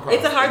thing to come across?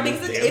 It's a hard thing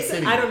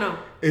to. I don't know.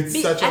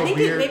 It's such a weird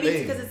thing. I think maybe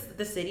it's because it's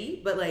the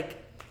city, but like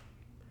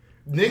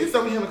niggas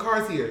don't be having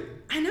cars here.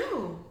 I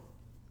know.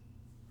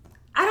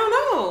 I don't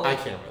know. I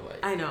can't relate.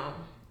 I know.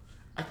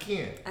 I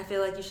can't. I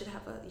feel like you should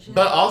have a.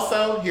 But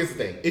also, here's the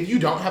thing: if you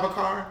don't have a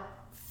car,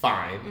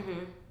 fine.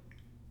 Mm-hmm.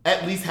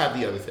 At least have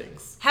the other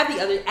things. Have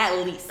the other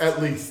at least.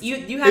 At least you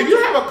have. If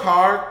you have a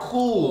car,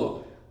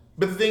 cool.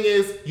 But the thing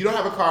is, you don't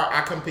have a car.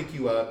 I come pick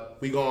you up.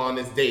 We go on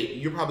this date.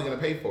 You're probably gonna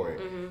pay for it.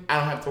 Mm-hmm. I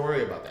don't have to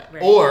worry about that.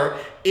 Right. Or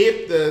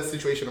if the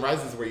situation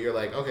arises where you're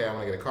like, okay, I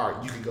want to get a car,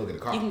 you can go get a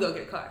car. You can go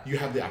get a car. You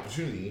have the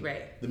opportunity.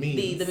 Right. The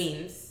means. The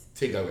means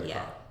to go get a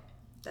car.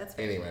 That's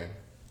fair. Anyway.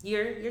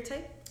 Your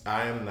type?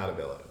 I am not a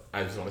villain.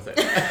 I just want to say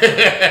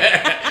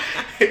it.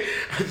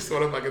 I just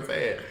want to fucking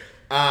say it.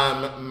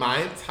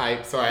 My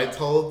type, so I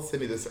told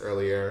Cindy this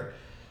earlier,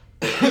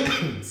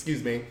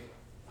 excuse me,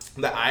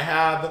 that I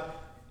have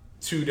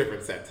 2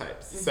 different set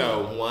types. Mm-hmm.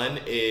 So one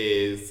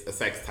is a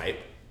sex type,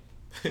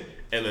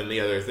 and then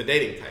the other is a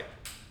dating type.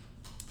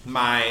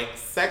 My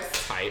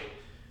sex type,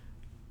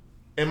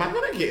 am I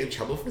going to get in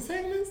trouble for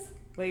saying this?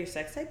 What your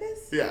sex type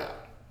is? Yeah.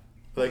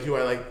 Like who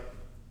I like.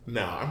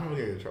 No, I'm probably going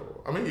to get in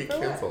trouble. I'm going to get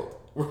canceled.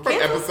 What? We're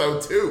on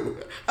episode 2.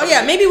 Oh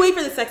yeah, maybe wait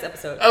for the sex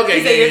episode.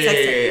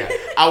 Okay, yeah.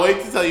 I'll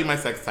wait to tell you my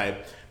sex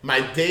type.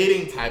 My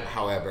dating type,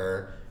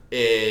 however,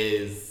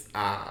 is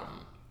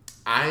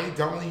I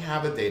don't really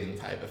have a dating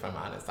type, if I'm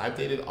honest. I've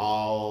dated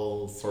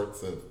all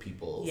sorts of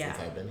people since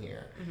I've been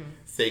here. Mm-hmm.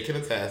 Say can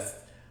attest.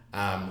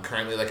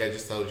 Currently, like I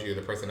just told you,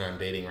 the person I'm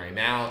dating right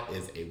now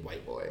is a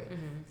white boy.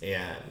 Mm-hmm.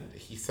 And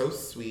he's so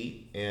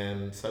sweet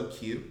and so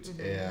cute,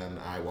 mm-hmm. and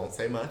I won't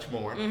say much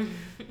more.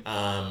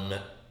 Mm-hmm.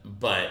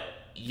 But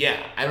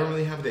yeah, I don't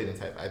really have a dating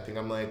type. I think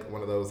I'm like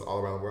one of those all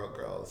around the world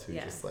girls who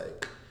just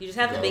like you just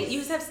have you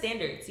just have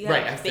standards. You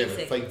have have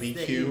standards. Like be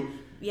cute,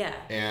 yeah,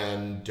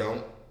 and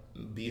don't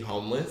be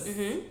homeless.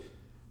 Mm-hmm.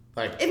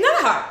 Like it's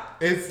not hard.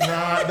 It's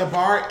not. The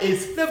bar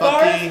is the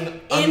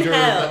fucking bar under in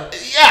hell.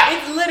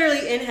 It's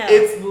literally in hell.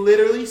 It's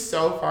literally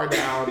so far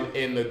down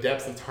in the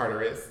depths of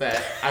Tartarus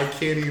that I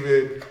can't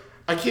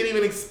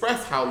even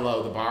express how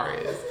low the bar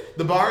is.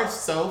 The bar is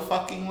so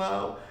fucking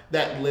low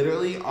that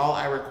literally all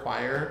I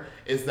require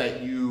is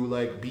that you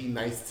like be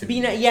nice to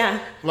me. Yeah.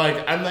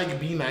 Like I'm like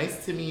be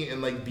nice to me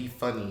and like be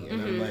funny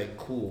and I'm like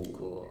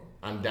cool.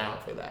 I'm down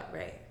for that.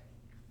 Right.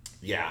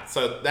 Yeah.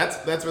 So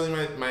that's really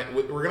my.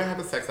 We're gonna have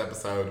a sex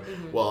episode.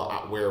 Mm-hmm.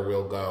 Well, where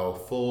we'll go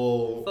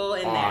full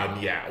in on.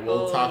 There. Yeah.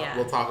 We'll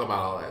talk about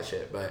all that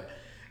shit. But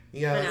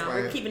yeah, that's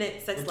fine. We're keeping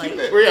it sex light.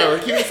 We're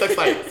keeping it sex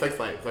light. Sex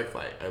light.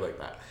 I like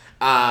that.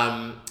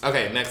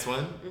 Okay, next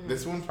one. Mm-hmm.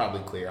 This one's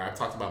probably clear. I've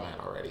talked about mine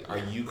already. Are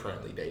you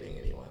currently dating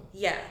anyone?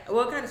 Yeah.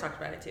 Well, I kind of talked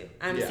about it too.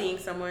 I'm seeing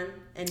someone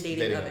and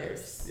dating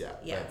others. Yeah.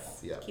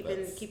 Yes.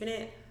 Keeping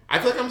it. I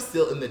feel like I'm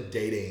still in the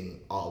dating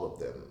all of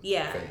them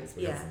phase because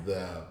yeah.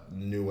 the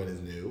new one is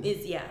new.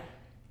 Yeah.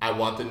 I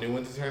want the new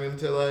one to turn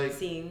into like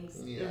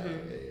scenes. Yeah.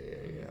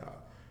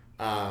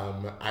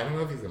 I don't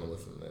know if he's gonna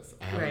listen to this.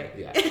 Right.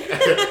 Yeah.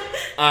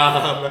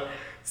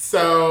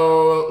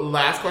 So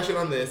last question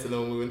on this, and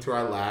then we'll move into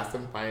our last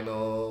and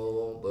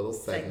final little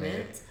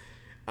segment.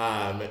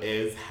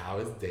 Is how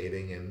is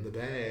dating in the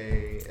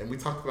Bay? And we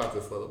talked about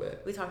this a little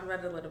bit. We talked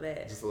about it a little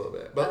bit. Just a little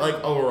bit. But like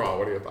overall,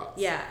 what are your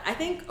thoughts? Yeah, I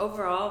think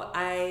overall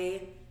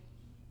I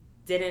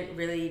didn't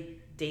really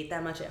date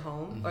that much at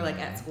home mm-hmm. or like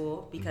at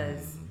school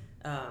because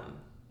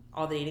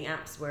all the dating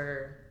apps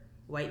were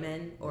white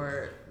men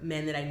or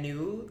men that I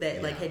knew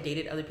that like had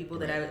dated other people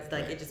that I was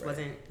like it just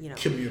wasn't, you know.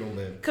 Communal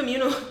men.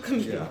 Communal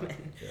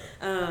men.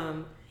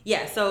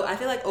 Yeah. So I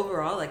feel like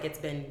overall like it's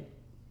been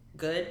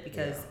good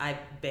because I've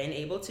been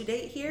able to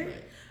date here.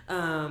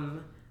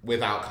 Right.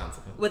 Without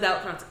consequence.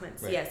 Without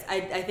consequence, right. Yes.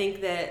 I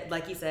think that,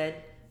 like you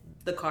said,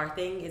 the car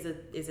thing is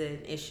an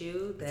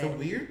issue. That it's a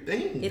weird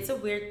thing. It's a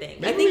weird thing.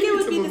 Maybe I think we it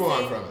would need be to the move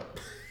same. on from it.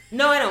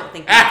 No, I don't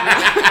think.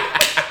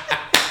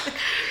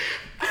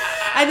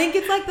 I think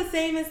it's like the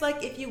same as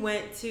like if you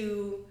went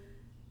to.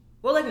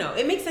 Well, like no,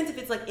 it makes sense if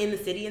it's like in the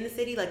city,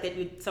 like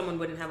that someone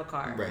wouldn't have a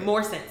car. Right.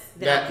 More sense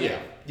than out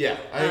here. Yeah,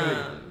 I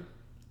agree.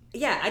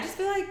 Yeah, I just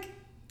feel like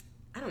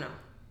I don't know.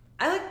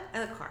 I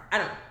like car. I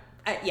don't know.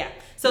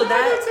 So I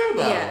do too,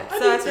 though. Yeah.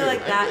 I feel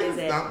like that is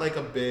it. It's not like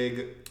a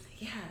big.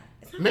 Yeah.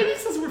 It's not maybe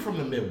since we're from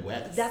the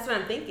Midwest. That's what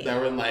I'm thinking. That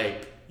we're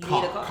like you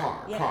need a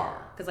car.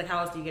 Because like how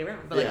else do you get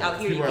around? But like out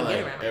here you can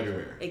get around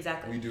everywhere.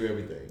 Exactly. We do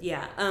everything.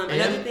 Yeah.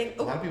 Another thing.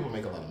 A lot of people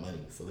make a lot of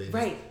money, so they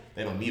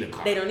don't need a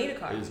car. They don't need a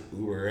car. They just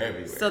Uber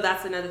everywhere. So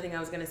that's another thing I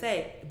was gonna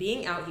say.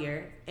 Being out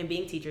here and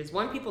being teachers.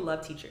 One, people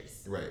love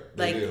teachers. Right.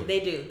 They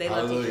do. They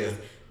love teachers.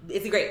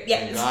 It's great. Yeah.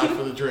 Thank God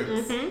for the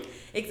drinks. Mm-hmm.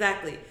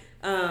 Exactly.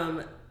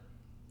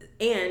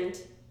 And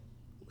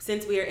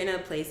since we are in a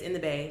place in the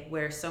Bay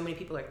where so many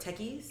people are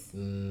techies,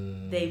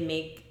 they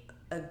make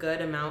a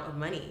good amount of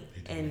money,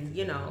 and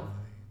you know.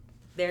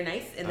 They're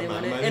nice and they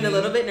want to, and a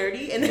little bit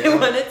nerdy, and they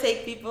want to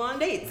take people on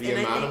dates. The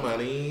amount of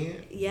money,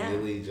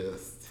 really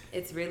just.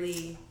 It's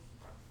really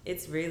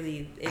It's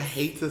really. I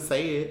hate to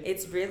say it.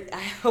 It's really.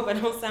 I hope I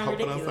don't sound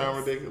ridiculous. I don't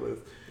sound ridiculous.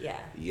 Yeah.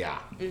 Yeah.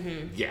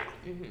 Mm-hmm. Yeah.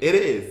 Mm-hmm. It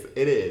is.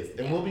 It is.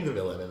 And yeah. we'll be the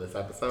villain in this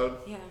episode.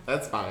 Yeah.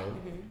 That's fine.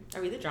 Mm-hmm.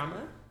 Are we the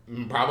drama?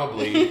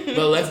 Probably.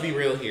 But let's be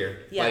real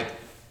here. Yeah. Like,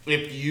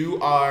 if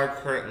you are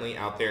currently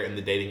out there in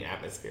the dating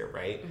atmosphere,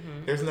 right?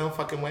 Mm-hmm. There's no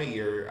fucking way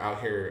you're out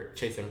here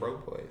chasing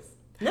broke boys.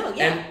 No,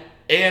 yeah.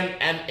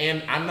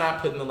 And I'm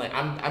not putting the like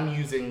I'm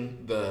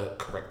using the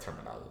correct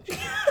terminology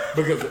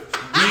because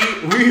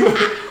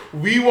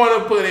we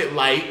want to put it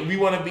light. We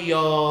want to be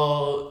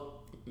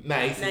all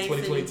nice in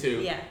 2022.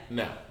 And, yeah.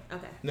 No.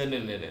 Okay. No.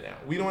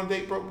 We don't want to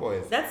date broke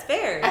boys. That's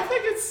fair. I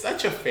think it's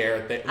such a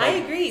fair thing. Like, I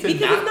agree because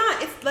it's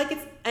not. It's like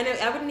it's.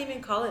 I wouldn't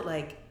even call it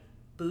like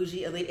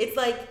bougie elite. It's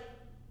like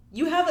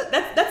you have a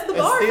that's the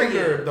bar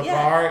standard. for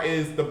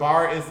you. The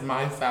bar is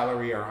my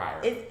salary or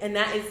higher. And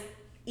that is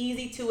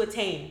easy to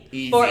attain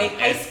for a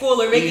high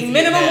schooler making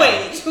minimum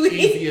wage.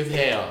 Easy as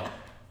hell.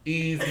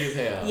 Easy as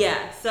hell.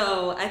 Yeah.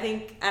 So I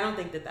don't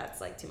think that that's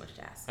like too much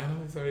to ask. I don't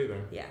think so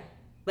either. Yeah.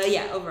 But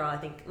yeah, overall, I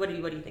think. What do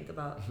you think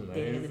about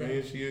dating in the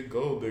day? She a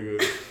gold digger,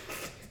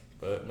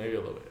 but maybe a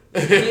little bit.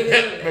 Maybe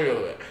a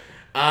little bit.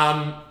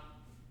 I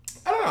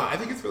don't know. I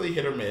think it's really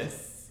hit or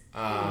miss.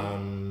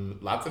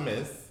 Lots of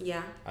miss.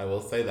 Yeah. I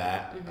will say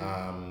that.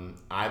 Mm-hmm.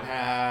 I've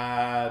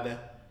had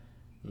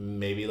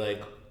maybe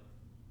like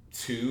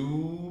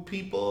 2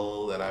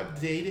 people that I've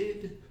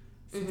dated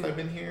since I've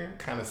been here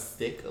kind of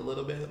stick a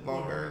little bit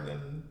longer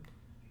than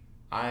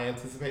I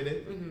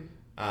anticipated.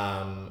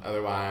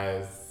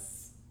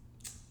 Otherwise,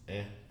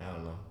 I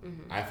don't know.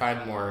 I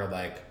find more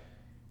like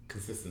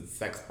consistent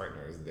sex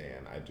partners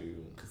than I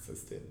do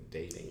consistent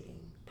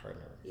dating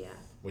partners. Yeah.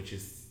 Which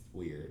is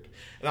weird.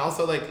 And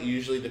also, like,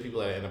 usually the people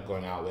that I end up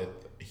going out with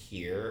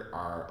here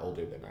are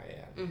older than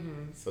I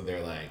am. So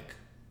they're like,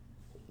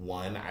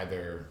 one,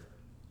 either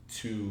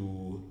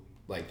too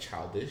like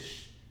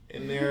childish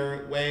in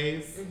their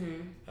ways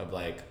of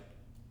like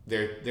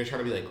they're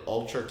trying to be like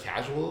ultra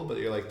casual, but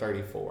you're like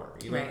 34,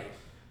 you know? Right.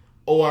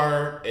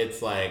 Or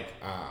it's like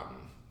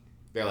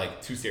they're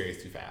like too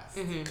serious too fast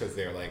because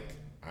they're like,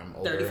 I'm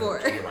older.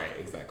 34. You're right,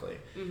 exactly.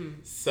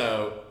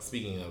 So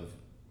speaking of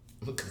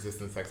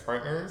consistent sex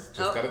partners,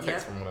 just got a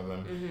text from one of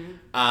them.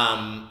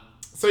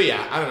 So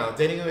yeah, I don't know.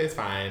 Dating is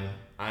fine.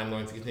 I'm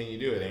going to continue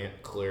to do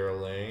it,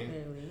 clearly.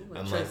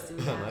 Unless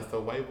the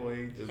white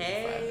boy just decide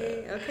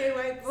that. Okay,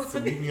 white boy.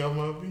 Sweep me off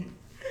my feet.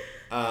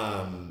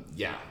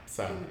 Yeah,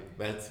 so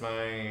that's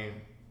my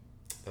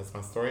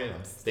story, and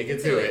I'm sticking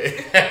to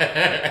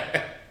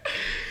it.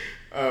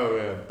 Oh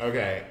man.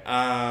 Okay.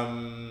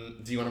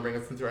 Do you want to bring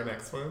us into our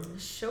next one?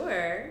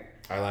 Sure.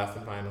 Our last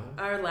and final.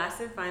 Our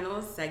last and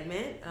final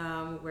segment.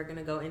 We're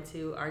gonna go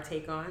into our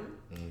take on.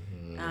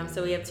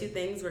 So we have 2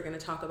 things we're gonna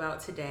talk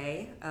about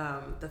today.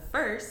 The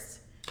first.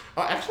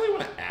 Oh, actually, I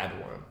want to add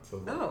one. So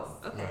okay. I want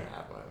to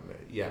add one.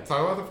 Yeah,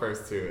 talk about the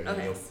first 2, and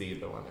then you'll see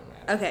the one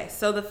I'm adding. Okay,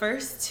 so the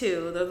first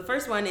 2. The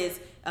first one is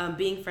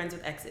being friends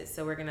with exes.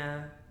 So we're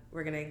gonna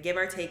give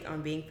our take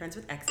on being friends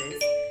with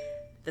exes.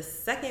 The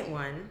second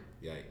one.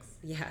 Yikes.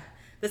 Yeah.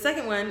 The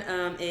second one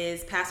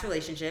is past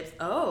relationships.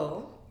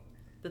 Oh.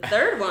 The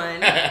third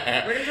one,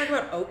 we're going to talk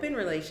about open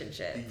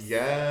relationships.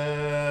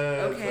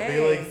 Yes. Okay. I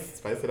think like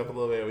spice it up a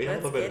little bit. We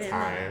have a little bit of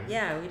time.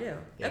 Yeah, we do.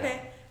 Yeah.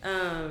 Okay.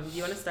 Do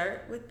you want to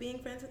start with being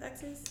friends with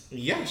exes?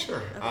 Yeah,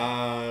 sure.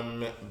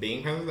 Okay.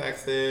 Being friends with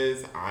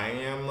exes, I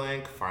am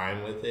like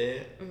fine with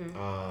it.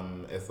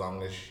 As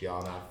long as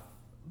y'all not.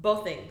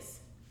 Both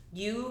things.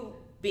 You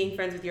being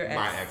friends with your ex.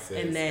 My exes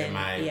and then and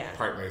my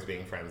partners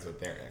being friends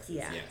with their exes.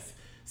 Yeah. Yes.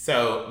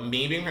 So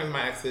me being friends with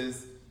my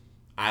exes,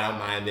 I don't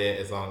mind it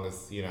as long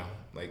as, you know,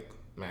 like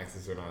my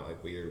exes are not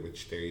like weird,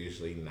 which they're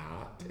usually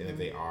not. And if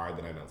they are,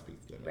 then I don't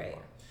speak to them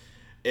anymore.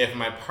 If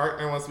my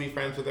partner wants to be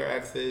friends with their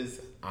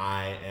exes,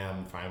 I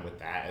am fine with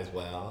that as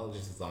well.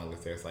 Just as long as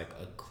there's like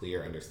a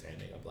clear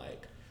understanding of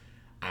like,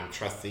 I'm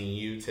trusting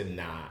you to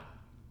not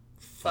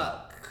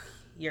fuck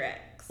your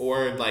ex.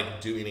 Or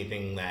like do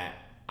anything that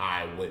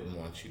I wouldn't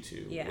want you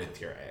to with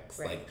your ex.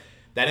 Right. Like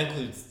that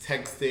includes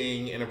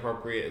texting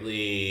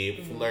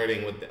inappropriately,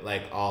 flirting with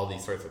like all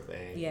these sorts of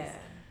things. Yeah.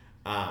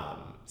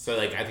 So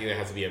like I think there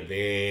has to be a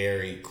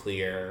very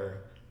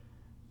clear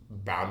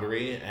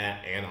boundary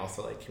and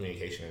also like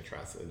communication and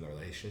trust in the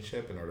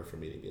relationship in order for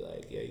me to be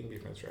like, yeah, you can be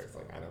friends with your ex,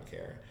 like I don't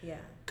care. Yeah.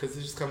 Because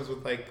it just comes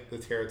with like the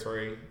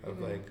territory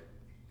of like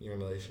your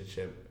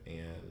relationship,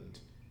 and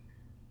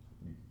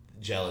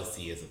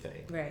jealousy is a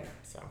thing. Right.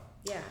 So.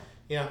 Yeah.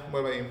 Yeah. What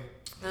about you?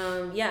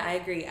 Yeah, I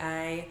agree.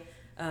 I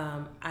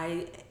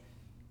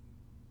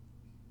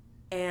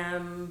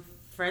am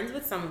friends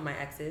with some of my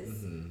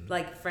exes.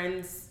 Like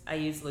friends I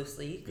use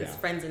loosely because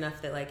friends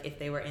enough that like if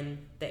they were in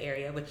the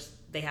area, which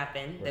they have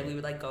been, that we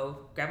would like go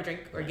grab a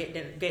drink or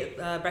get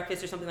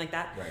breakfast or something like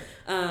that.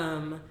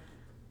 Right.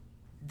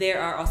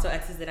 There are also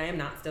exes that I am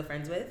not still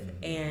friends with,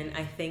 and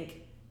I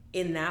think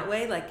in that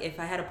way, like if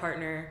I had a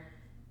partner,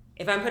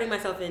 if I'm putting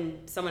myself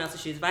in someone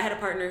else's shoes, if I had a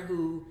partner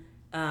who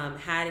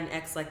had an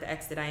ex like the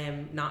ex that I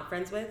am not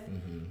friends with,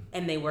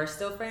 and they were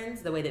still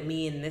friends the way that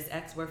me and this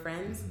ex were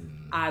friends,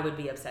 I would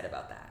be upset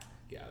about that.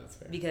 Yeah, that's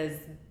fair. Because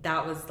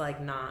that was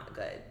like not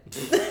good.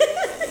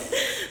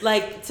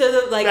 Like to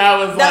the like that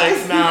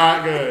was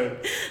not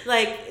good.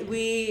 Like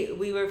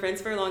we were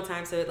friends for a long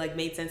time, so it like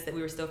made sense that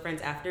we were still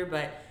friends after,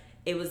 but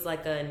it was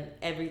like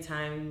every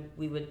time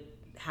we would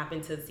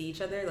happen to see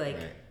each other, like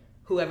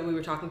whoever we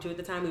were talking to at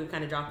the time, we would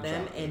kind of drop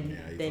them, and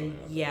then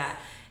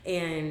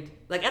and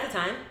like at the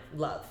time,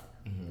 love.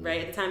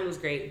 Right? At the time it was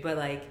great, but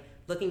like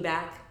looking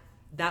back,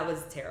 that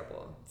was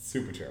terrible.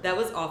 Super terrible. That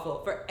was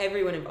awful for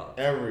everyone involved.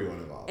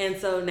 And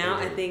so now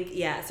I think,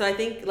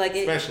 like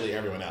especially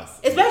everyone else.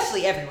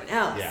 Especially everyone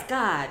else. Yeah.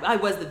 God, I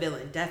was the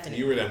villain, definitely.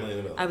 You were definitely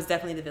the villain. I was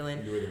definitely the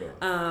villain. You were the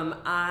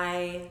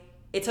villain.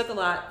 It took a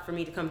lot for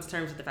me to come to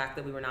terms with the fact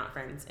that we were not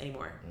friends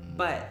anymore.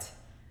 But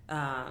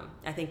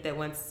I think that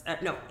once, I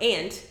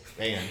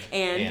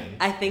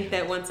think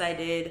that once I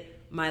did,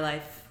 my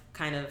life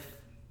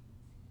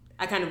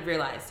I kind of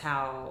realized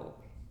how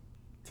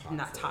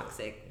not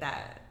toxic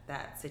that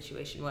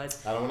situation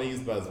was. I don't want to use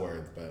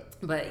buzzwords,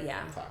 but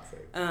yeah,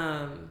 toxic.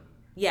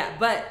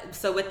 But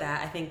so with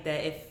that, I think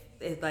that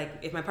if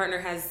my partner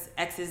has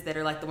exes that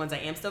are like the ones I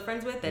am still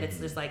friends with, that it's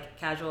just like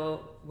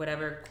casual,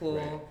 whatever, cool.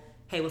 Right.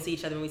 Hey, we'll see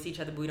each other when we see each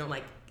other, but we don't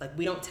like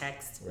we don't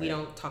text, we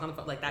don't talk on the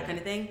phone, like that kind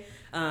of thing.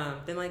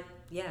 Then like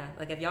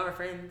if y'all are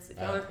friends, if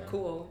y'all are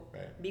cool,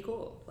 be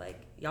cool. Like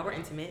y'all were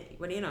intimate,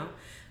 what do you know?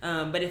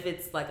 But if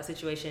it's like a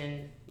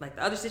situation like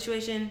the other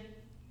situation.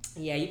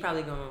 Yeah, you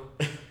probably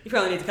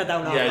need to cut that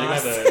one off. Yeah,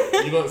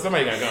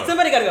 somebody gotta go.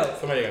 Somebody gotta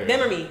go.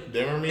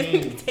 Them or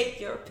me. Take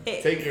your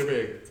pick. Take your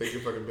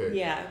fucking pick.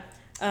 Yeah.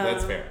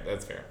 That's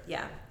fair.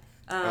 Yeah.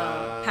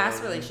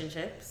 Past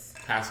relationships.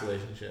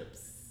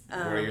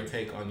 What are your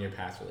take on your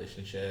past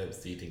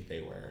relationships? Do you think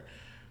they were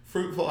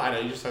fruitful? I know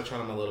you just touched on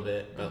them a little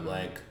bit, but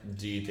like,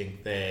 do you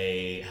think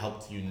they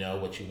helped you know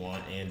what you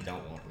want and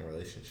don't want in a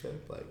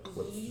relationship? Like,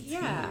 what's the tea?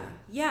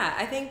 Yeah.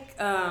 I think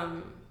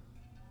I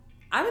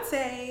would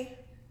say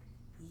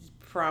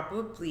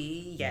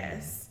probably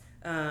yes.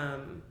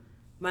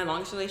 My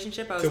longest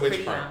relationship, I was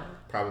pretty young.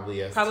 Probably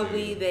yes.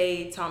 Probably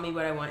they taught me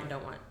what I want and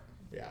don't want.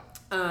 Yeah.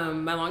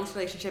 My longest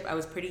relationship, I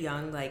was pretty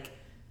young. Like,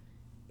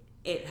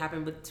 it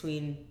happened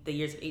between the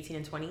years of 18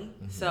 and 20.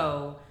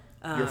 So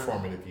your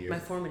formative years. My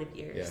formative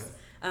years. Yes.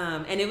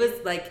 And it was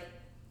like,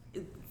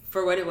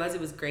 for what it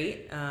was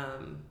great.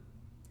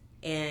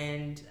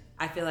 And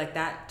I feel like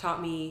that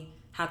taught me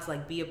how to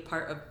like be a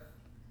part of.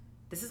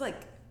 This is like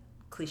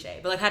cliche,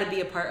 but like how to be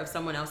a part of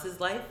someone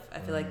else's life. I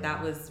feel like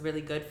that was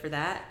really good for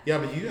that. Yeah,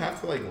 but you have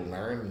to like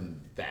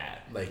learn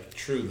that, like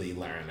truly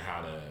learn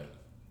how to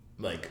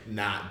like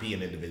not be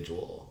an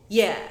individual.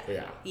 Yeah.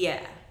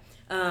 Yeah.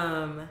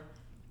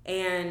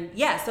 And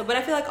yeah, so but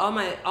I feel like all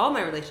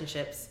my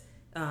relationships,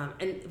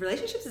 and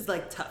relationships is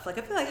like tough. Like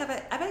I feel like have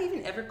I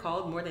even ever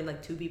called more than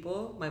like 2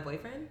 people my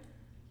boyfriend?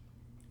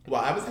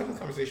 Well, I was having a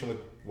conversation with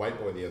White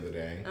Boy the other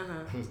day.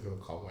 I was gonna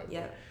call White Boy.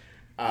 Yeah.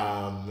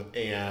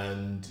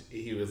 And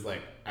he was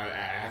like, I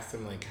asked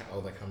him like,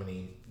 how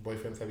many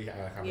boyfriends have you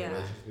had? Like, how many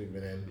relationships have you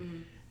been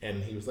in?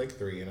 And he was like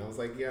 3, and I was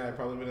like, yeah, I've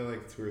probably been in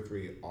like 2 or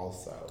 3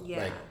 also.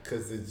 Yeah. Like,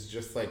 cause it's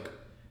just like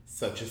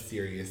such a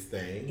serious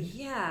thing.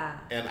 Yeah.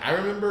 And I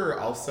remember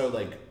also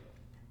like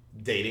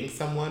dating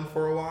someone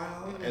for a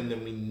while, and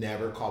then we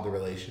never called a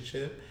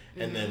relationship,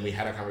 and then we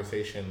had a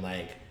conversation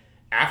like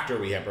after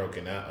we had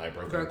broken up, like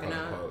broken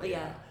up, quote,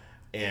 yeah.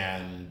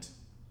 And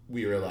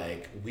we were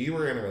like, we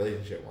were in a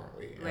relationship, weren't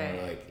we? And right. we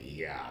were like,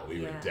 yeah,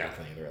 we were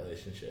definitely in a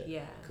relationship.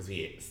 Yeah. Because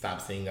we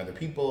stopped seeing other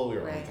people. We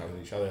were only talking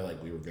to each other.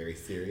 Like, we were very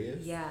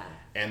serious. Yeah.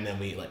 And then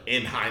we, like,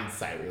 in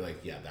hindsight, we were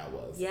like, yeah, that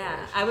was.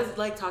 Yeah. I was,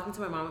 like, talking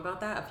to my mom about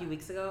that a few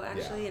weeks ago,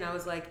 actually. And I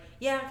was like,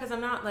 yeah, because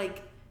I'm not,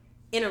 like,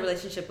 in a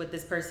relationship with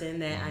this person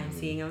that I'm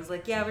seeing. I was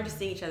like, yeah, we're just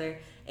seeing each other.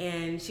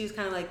 And she was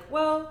kind of like,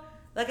 well,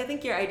 like, I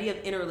think your idea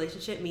of in a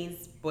relationship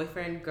means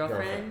boyfriend,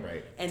 girlfriend.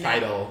 Right. And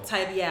title.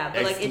 Yeah.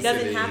 But, like, it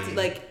doesn't have to,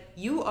 like,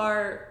 you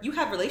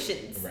have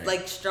relations,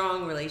 like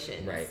strong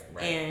relations.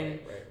 Right.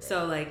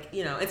 So like,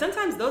 you know, and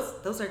sometimes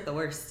those are the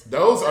worst.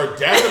 Those are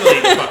definitely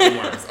the fucking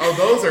worst. Oh,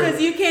 those are.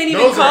 Because you can't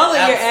even call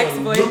it your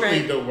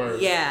ex-boyfriend. The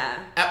worst.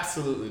 Yeah.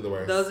 Absolutely the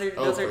worst. Those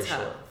are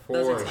tough.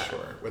 Sure. For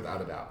sure,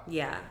 without a doubt.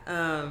 Yeah.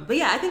 But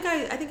yeah, I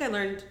think I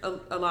learned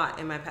a lot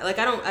in my past. Like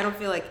I don't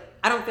feel like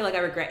I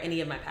regret any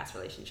of my past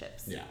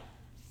relationships. Yeah.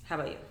 How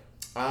about you?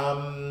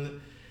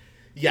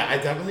 Yeah, I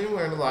definitely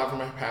learned a lot from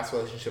my past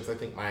relationships. I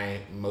think my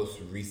most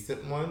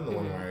recent one, the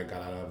one where I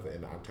got out of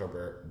in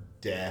October,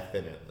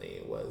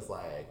 definitely was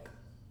like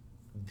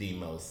the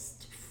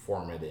most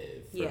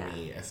formative for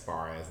me as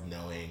far as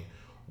knowing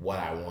what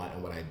I want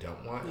and what I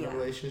don't want in a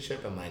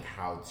relationship, and like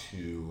how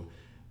to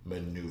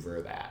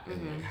maneuver that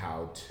and like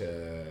how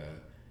to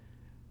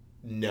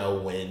know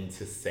when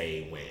to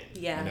say when.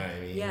 Yeah. You know what I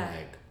mean? Yeah.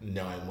 Like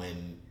knowing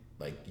when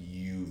like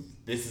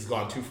this has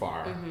gone too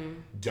far.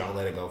 Don't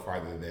let it go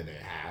farther than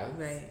it has.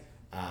 Right.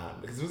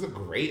 Because it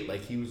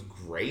was he was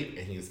great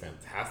and he was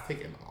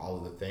fantastic and all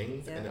of the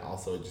things, and it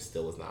also just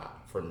still was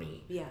not for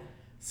me. Yeah.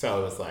 So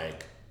it was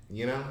like,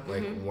 you know,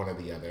 like one or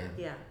the other.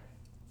 Yeah.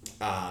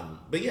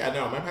 But yeah,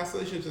 no, my past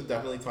relationships have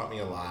definitely taught me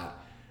a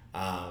lot.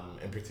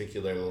 In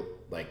particular,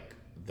 like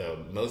the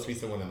most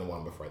recent one and the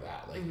one before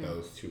that. Like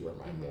those two were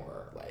my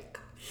more like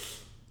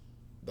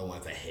the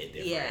ones that hit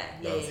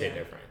different. Those hit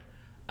different.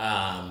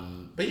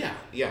 But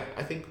yeah,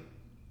 I think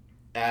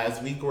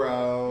as we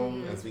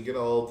grow, as we get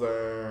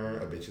older,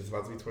 a bitch is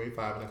about to be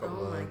 25 in a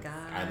couple months. Oh my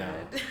God. I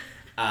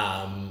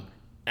know.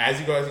 As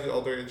you get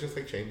older, it just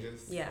like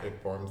changes. Yeah.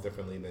 It forms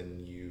differently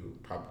than you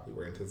probably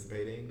were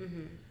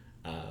anticipating.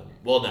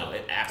 Well, no,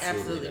 it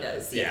absolutely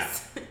does.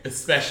 Yes. Yeah.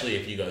 Especially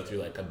if you go through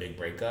like a big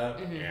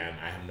breakup, and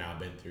I have now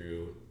been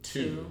through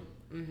two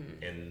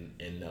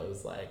in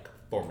those like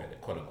formative,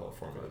 quote unquote,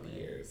 formative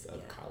years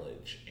of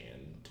college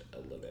and a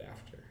little bit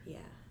after. Yeah.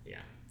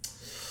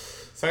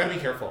 So I gotta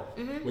be careful,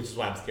 which is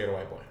why I'm scared of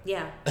white boy.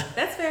 Yeah,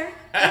 that's fair.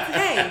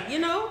 Hey, you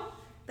know,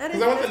 that is.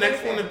 Because I want the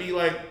next one to be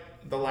like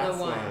the last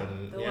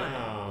one.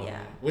 Yeah.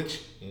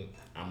 Which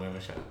I'm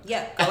gonna shut up.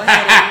 Yeah, go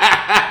ahead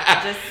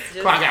and just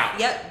clock out.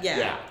 Yep.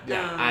 Yeah.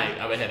 I'm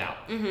gonna head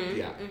out.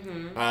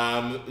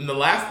 And the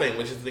last thing,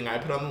 which is the thing I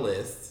put on the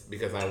list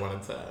because I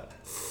wanted to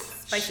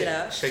spice it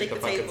up, shake the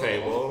fucking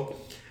table.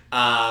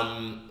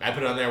 I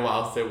put it on there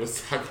while Sid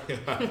was talking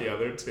about the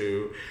other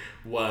two.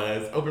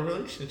 Was open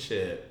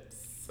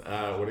relationships.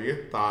 What are your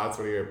thoughts?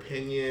 What are your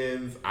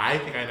opinions? I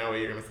think I know what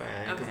you're gonna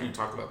say because we've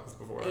talked about this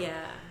before.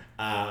 Yeah.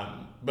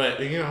 But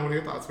what are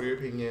your thoughts? What are your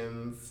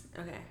opinions?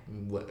 Okay.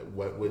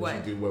 What would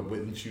you do? What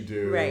wouldn't you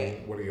do?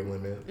 Right. What are your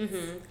limits?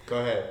 Go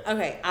ahead.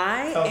 Okay.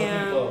 I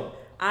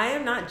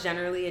am not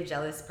generally a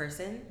jealous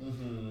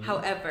person.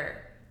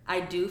 However,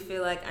 I do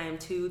feel like I am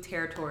too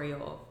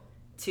territorial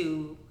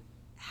to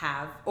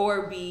have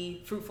or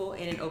be fruitful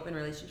in an open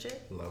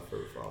relationship. Love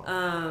fruitful.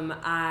 I'm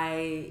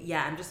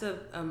just a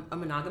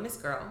monogamous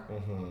girl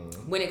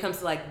when it comes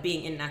to like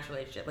being in an actual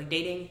relationship, like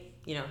dating,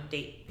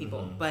 date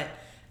people, but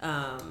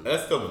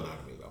that's still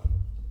monogamy though.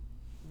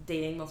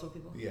 Dating multiple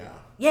people. Yeah.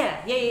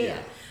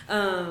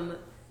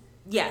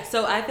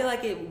 So I feel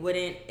like it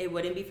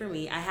wouldn't be for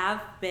me. I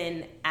have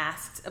been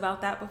asked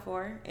about that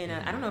before, and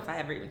I don't know if I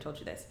ever even told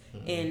you this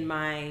in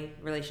my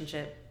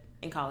relationship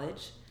in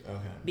college. Okay.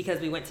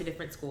 Because we went to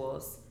different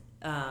schools.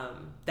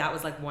 That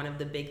was like one of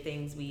the big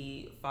things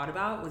we fought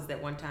about was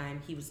that one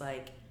time he was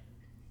like,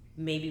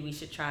 maybe we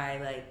should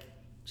try like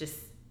just,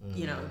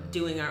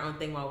 doing our own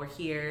thing while we're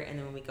here. And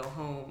then when we go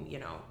home,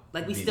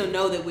 like we still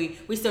know that we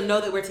still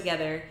know that we're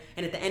together.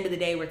 And at the end of the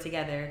day, we're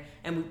together.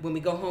 And when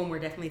we go home, we're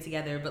definitely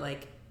together, but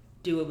like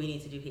do what we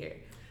need to do here.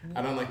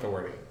 I don't like the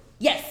wording.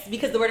 Yes,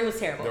 because the wording was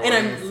terrible. And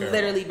I'm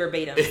literally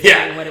verbatim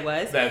saying what it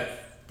was.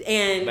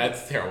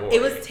 That's terrible wording.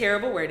 It was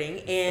terrible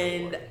wording,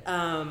 and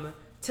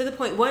to the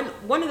point,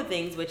 one of the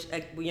things which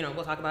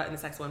we'll talk about in the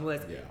sex one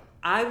was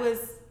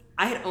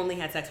I had only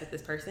had sex with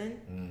this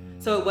person,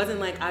 so it wasn't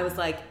like I was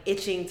like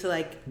itching to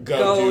like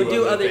go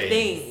do other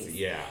things.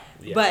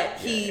 But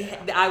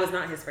I was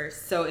not his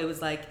first, so it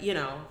was like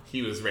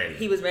he was ready.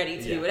 He was ready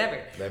to do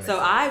whatever. So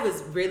I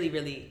was really,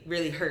 really,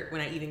 really hurt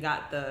when I even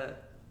got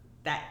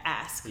that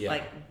ask,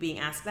 like being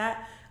asked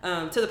that.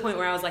 To the point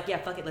where I was like, yeah,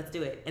 fuck it, let's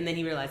do it. And then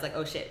he realized, like,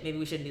 oh shit, maybe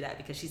we shouldn't do that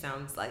because she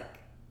sounds like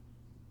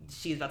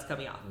she's about to cut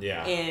me off.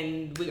 Yeah.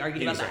 And we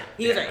argued about that.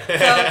 He was right.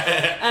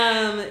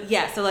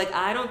 So, so like,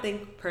 I don't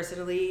think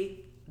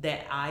personally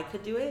that I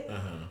could do it.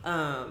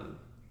 I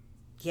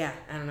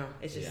don't know.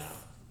 It's just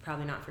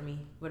probably not for me.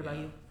 What about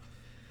you?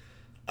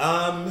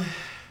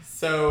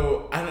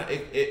 So, I don't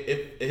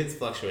it has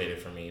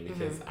fluctuated for me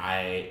because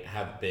I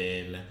have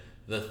been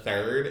the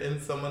third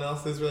in someone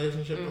else's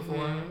relationship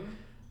before.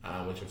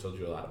 Which I've told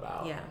you a lot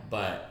about. Yeah.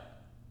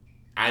 But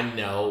I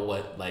know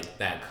what like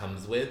that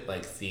comes with,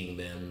 like seeing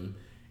them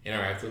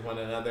interact with one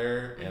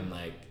another and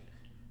like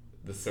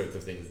the sorts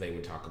of things they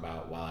would talk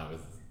about while I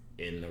was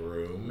in the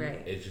room.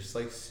 Right. It's just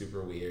like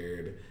super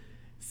weird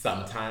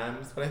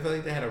sometimes, but I feel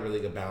like they had a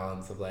really good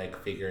balance of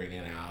like figuring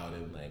it out,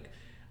 and like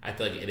I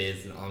feel like it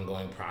is an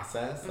ongoing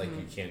process. Like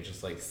you can't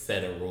just like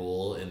set a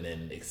rule and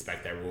then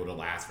expect that rule to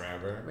last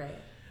forever. Right.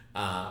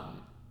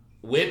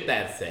 With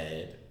that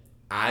said,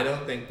 I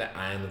don't think that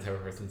I am the type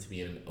of person to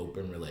be in an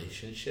open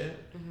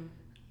relationship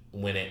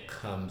when it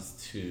comes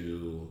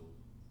to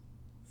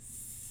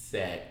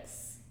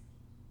sex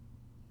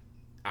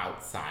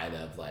outside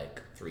of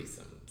like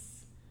threesomes.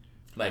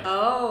 Like,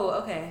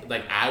 oh, okay.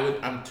 Like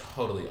I'm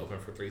totally open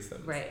for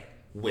threesomes. Right.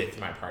 With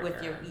my partner.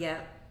 With your,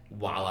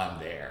 while I'm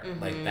there.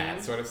 Like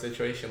that sort of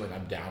situation. Like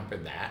I'm down for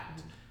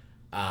that.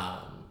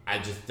 I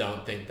just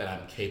don't think that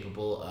I'm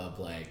capable of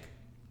like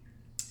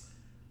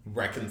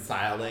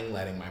reconciling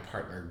letting my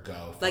partner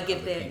go for like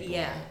if they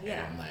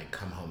and like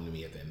come home to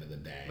me at the end of the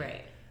day,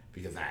 right?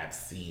 Because I have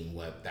seen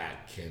what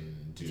that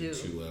can do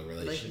to a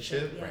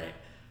relationship. Right?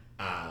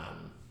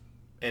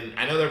 And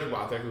I know there are people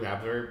out there who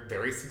have very,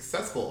 very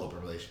successful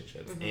open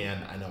relationships,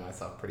 and I know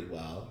myself pretty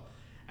well,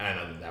 and I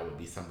know that would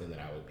be something that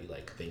I would be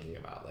like thinking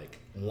about. Like,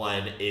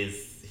 one,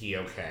 is he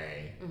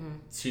okay?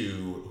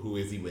 2, who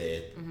is he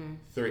with?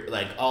 3,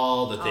 like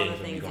all the things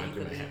that be going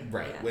through my head,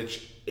 right? Yeah.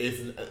 Which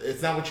is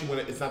it's not what you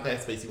want. It's not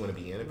that space you want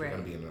to be in if you're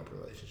going to be in an open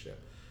relationship.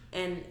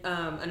 And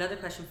another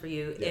question for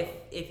you: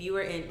 if you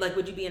were in, like,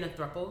 would you be in a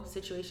throuple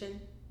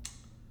situation?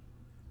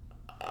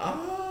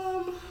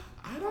 I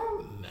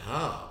don't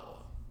know.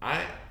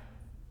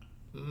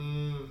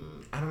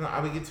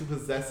 I would get too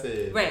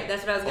possessive. Right,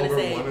 that's what I was gonna over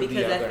say, one or the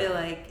because I other. feel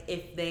like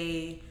if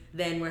they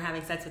then were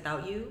having sex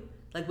without you,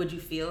 like, would you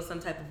feel some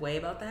type of way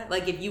about that?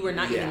 Like, if you were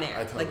not even there,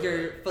 I totally like,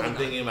 you're fully I'm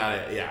gone. thinking about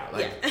it. Yeah,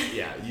 like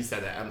Yeah. you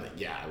said that. I'm like,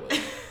 yeah, I would.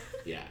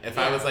 Yeah, if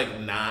I was like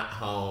not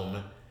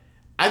home,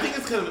 I think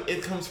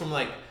it comes from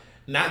like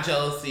not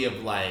jealousy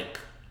of like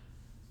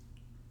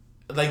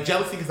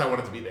jealousy because I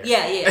wanted to be there.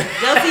 Yeah.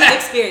 Jealousy of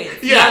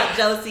experience. Not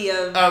jealousy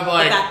of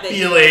like the fact that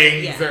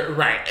feelings.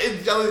 Right.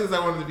 It's jealousy because I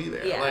wanted to be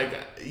there. Yeah. Like,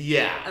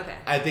 yeah. Okay.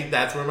 I think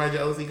that's where my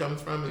jealousy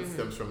comes from. It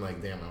comes from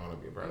like, damn, I want to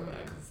be a part of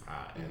that because it's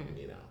hot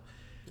and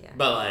Yeah.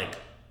 But like,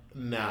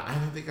 no, I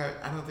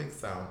don't think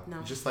so.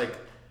 No. Just like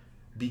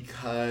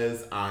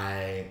because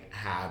I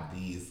have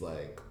these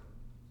like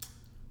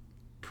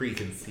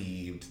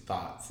preconceived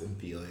thoughts and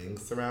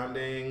feelings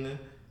surrounding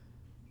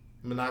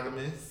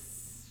monogamish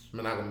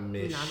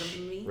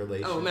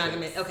relationships. Oh,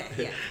 monogamous. Okay,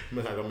 yeah.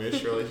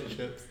 Monogamish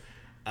relationships.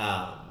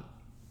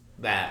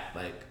 That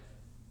like,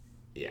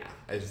 yeah.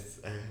 I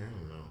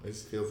don't know. It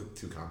just feels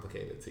too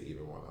complicated to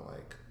even want to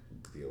like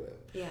deal with.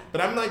 Yeah.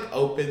 But I'm like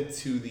open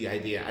to the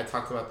idea. I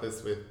talked about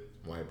this with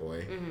White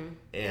Boy,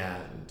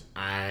 and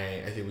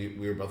I think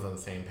we were both on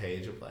the same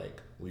page of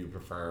like we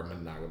prefer a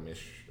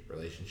monogamish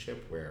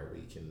relationship where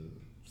we can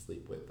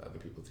sleep with other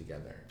people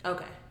together.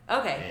 Okay.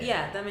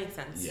 And, that makes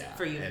sense. Yeah,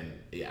 for you.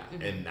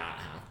 and and not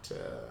have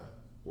to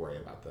worry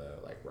about the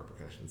like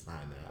repercussions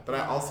behind that. But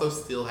I also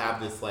still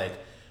have this like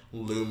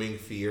looming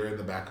fear in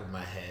the back of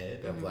my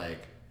head of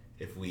like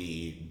if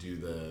we do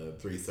the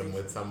threesome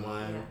with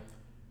someone.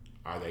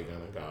 Are they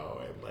gonna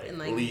go and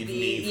like leave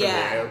me for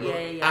them?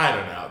 Yeah. I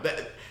don't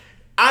know.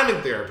 I'm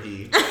in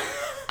therapy.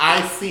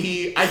 I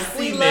see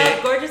We Nick.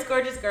 love gorgeous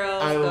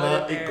girls. I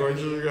love it.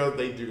 gorgeous girls.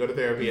 They do go to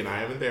therapy, and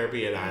I am in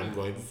therapy, and I'm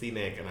going to see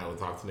Nick, and I will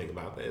talk to Nick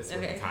about this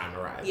when the time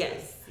arises.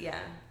 Yes, yeah.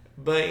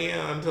 But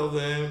yeah, until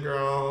then,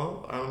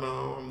 girl, I don't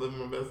know. I'm living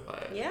my best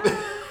life. Yeah,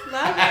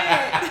 love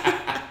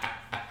it.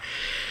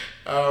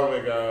 Oh my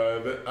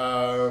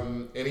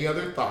god. Any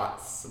other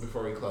thoughts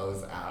before we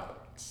close out?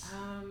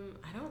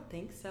 I don't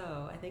think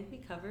so. I think we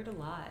covered a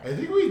lot. I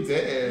think we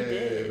did. We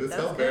did. This That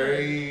felt was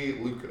very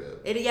lucrative.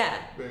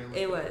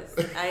 It was.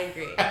 I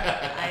agree.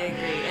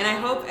 And I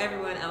hope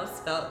everyone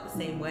else felt the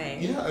same way.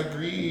 Yeah,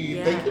 agreed.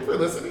 Yeah. Thank you for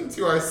listening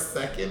to our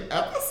second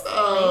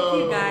episode.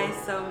 Thank you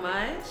guys so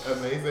much.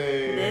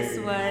 Amazing. This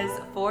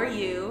was For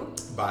You.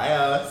 By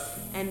us.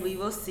 And we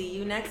will see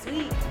you next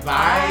week.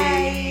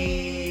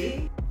 Bye.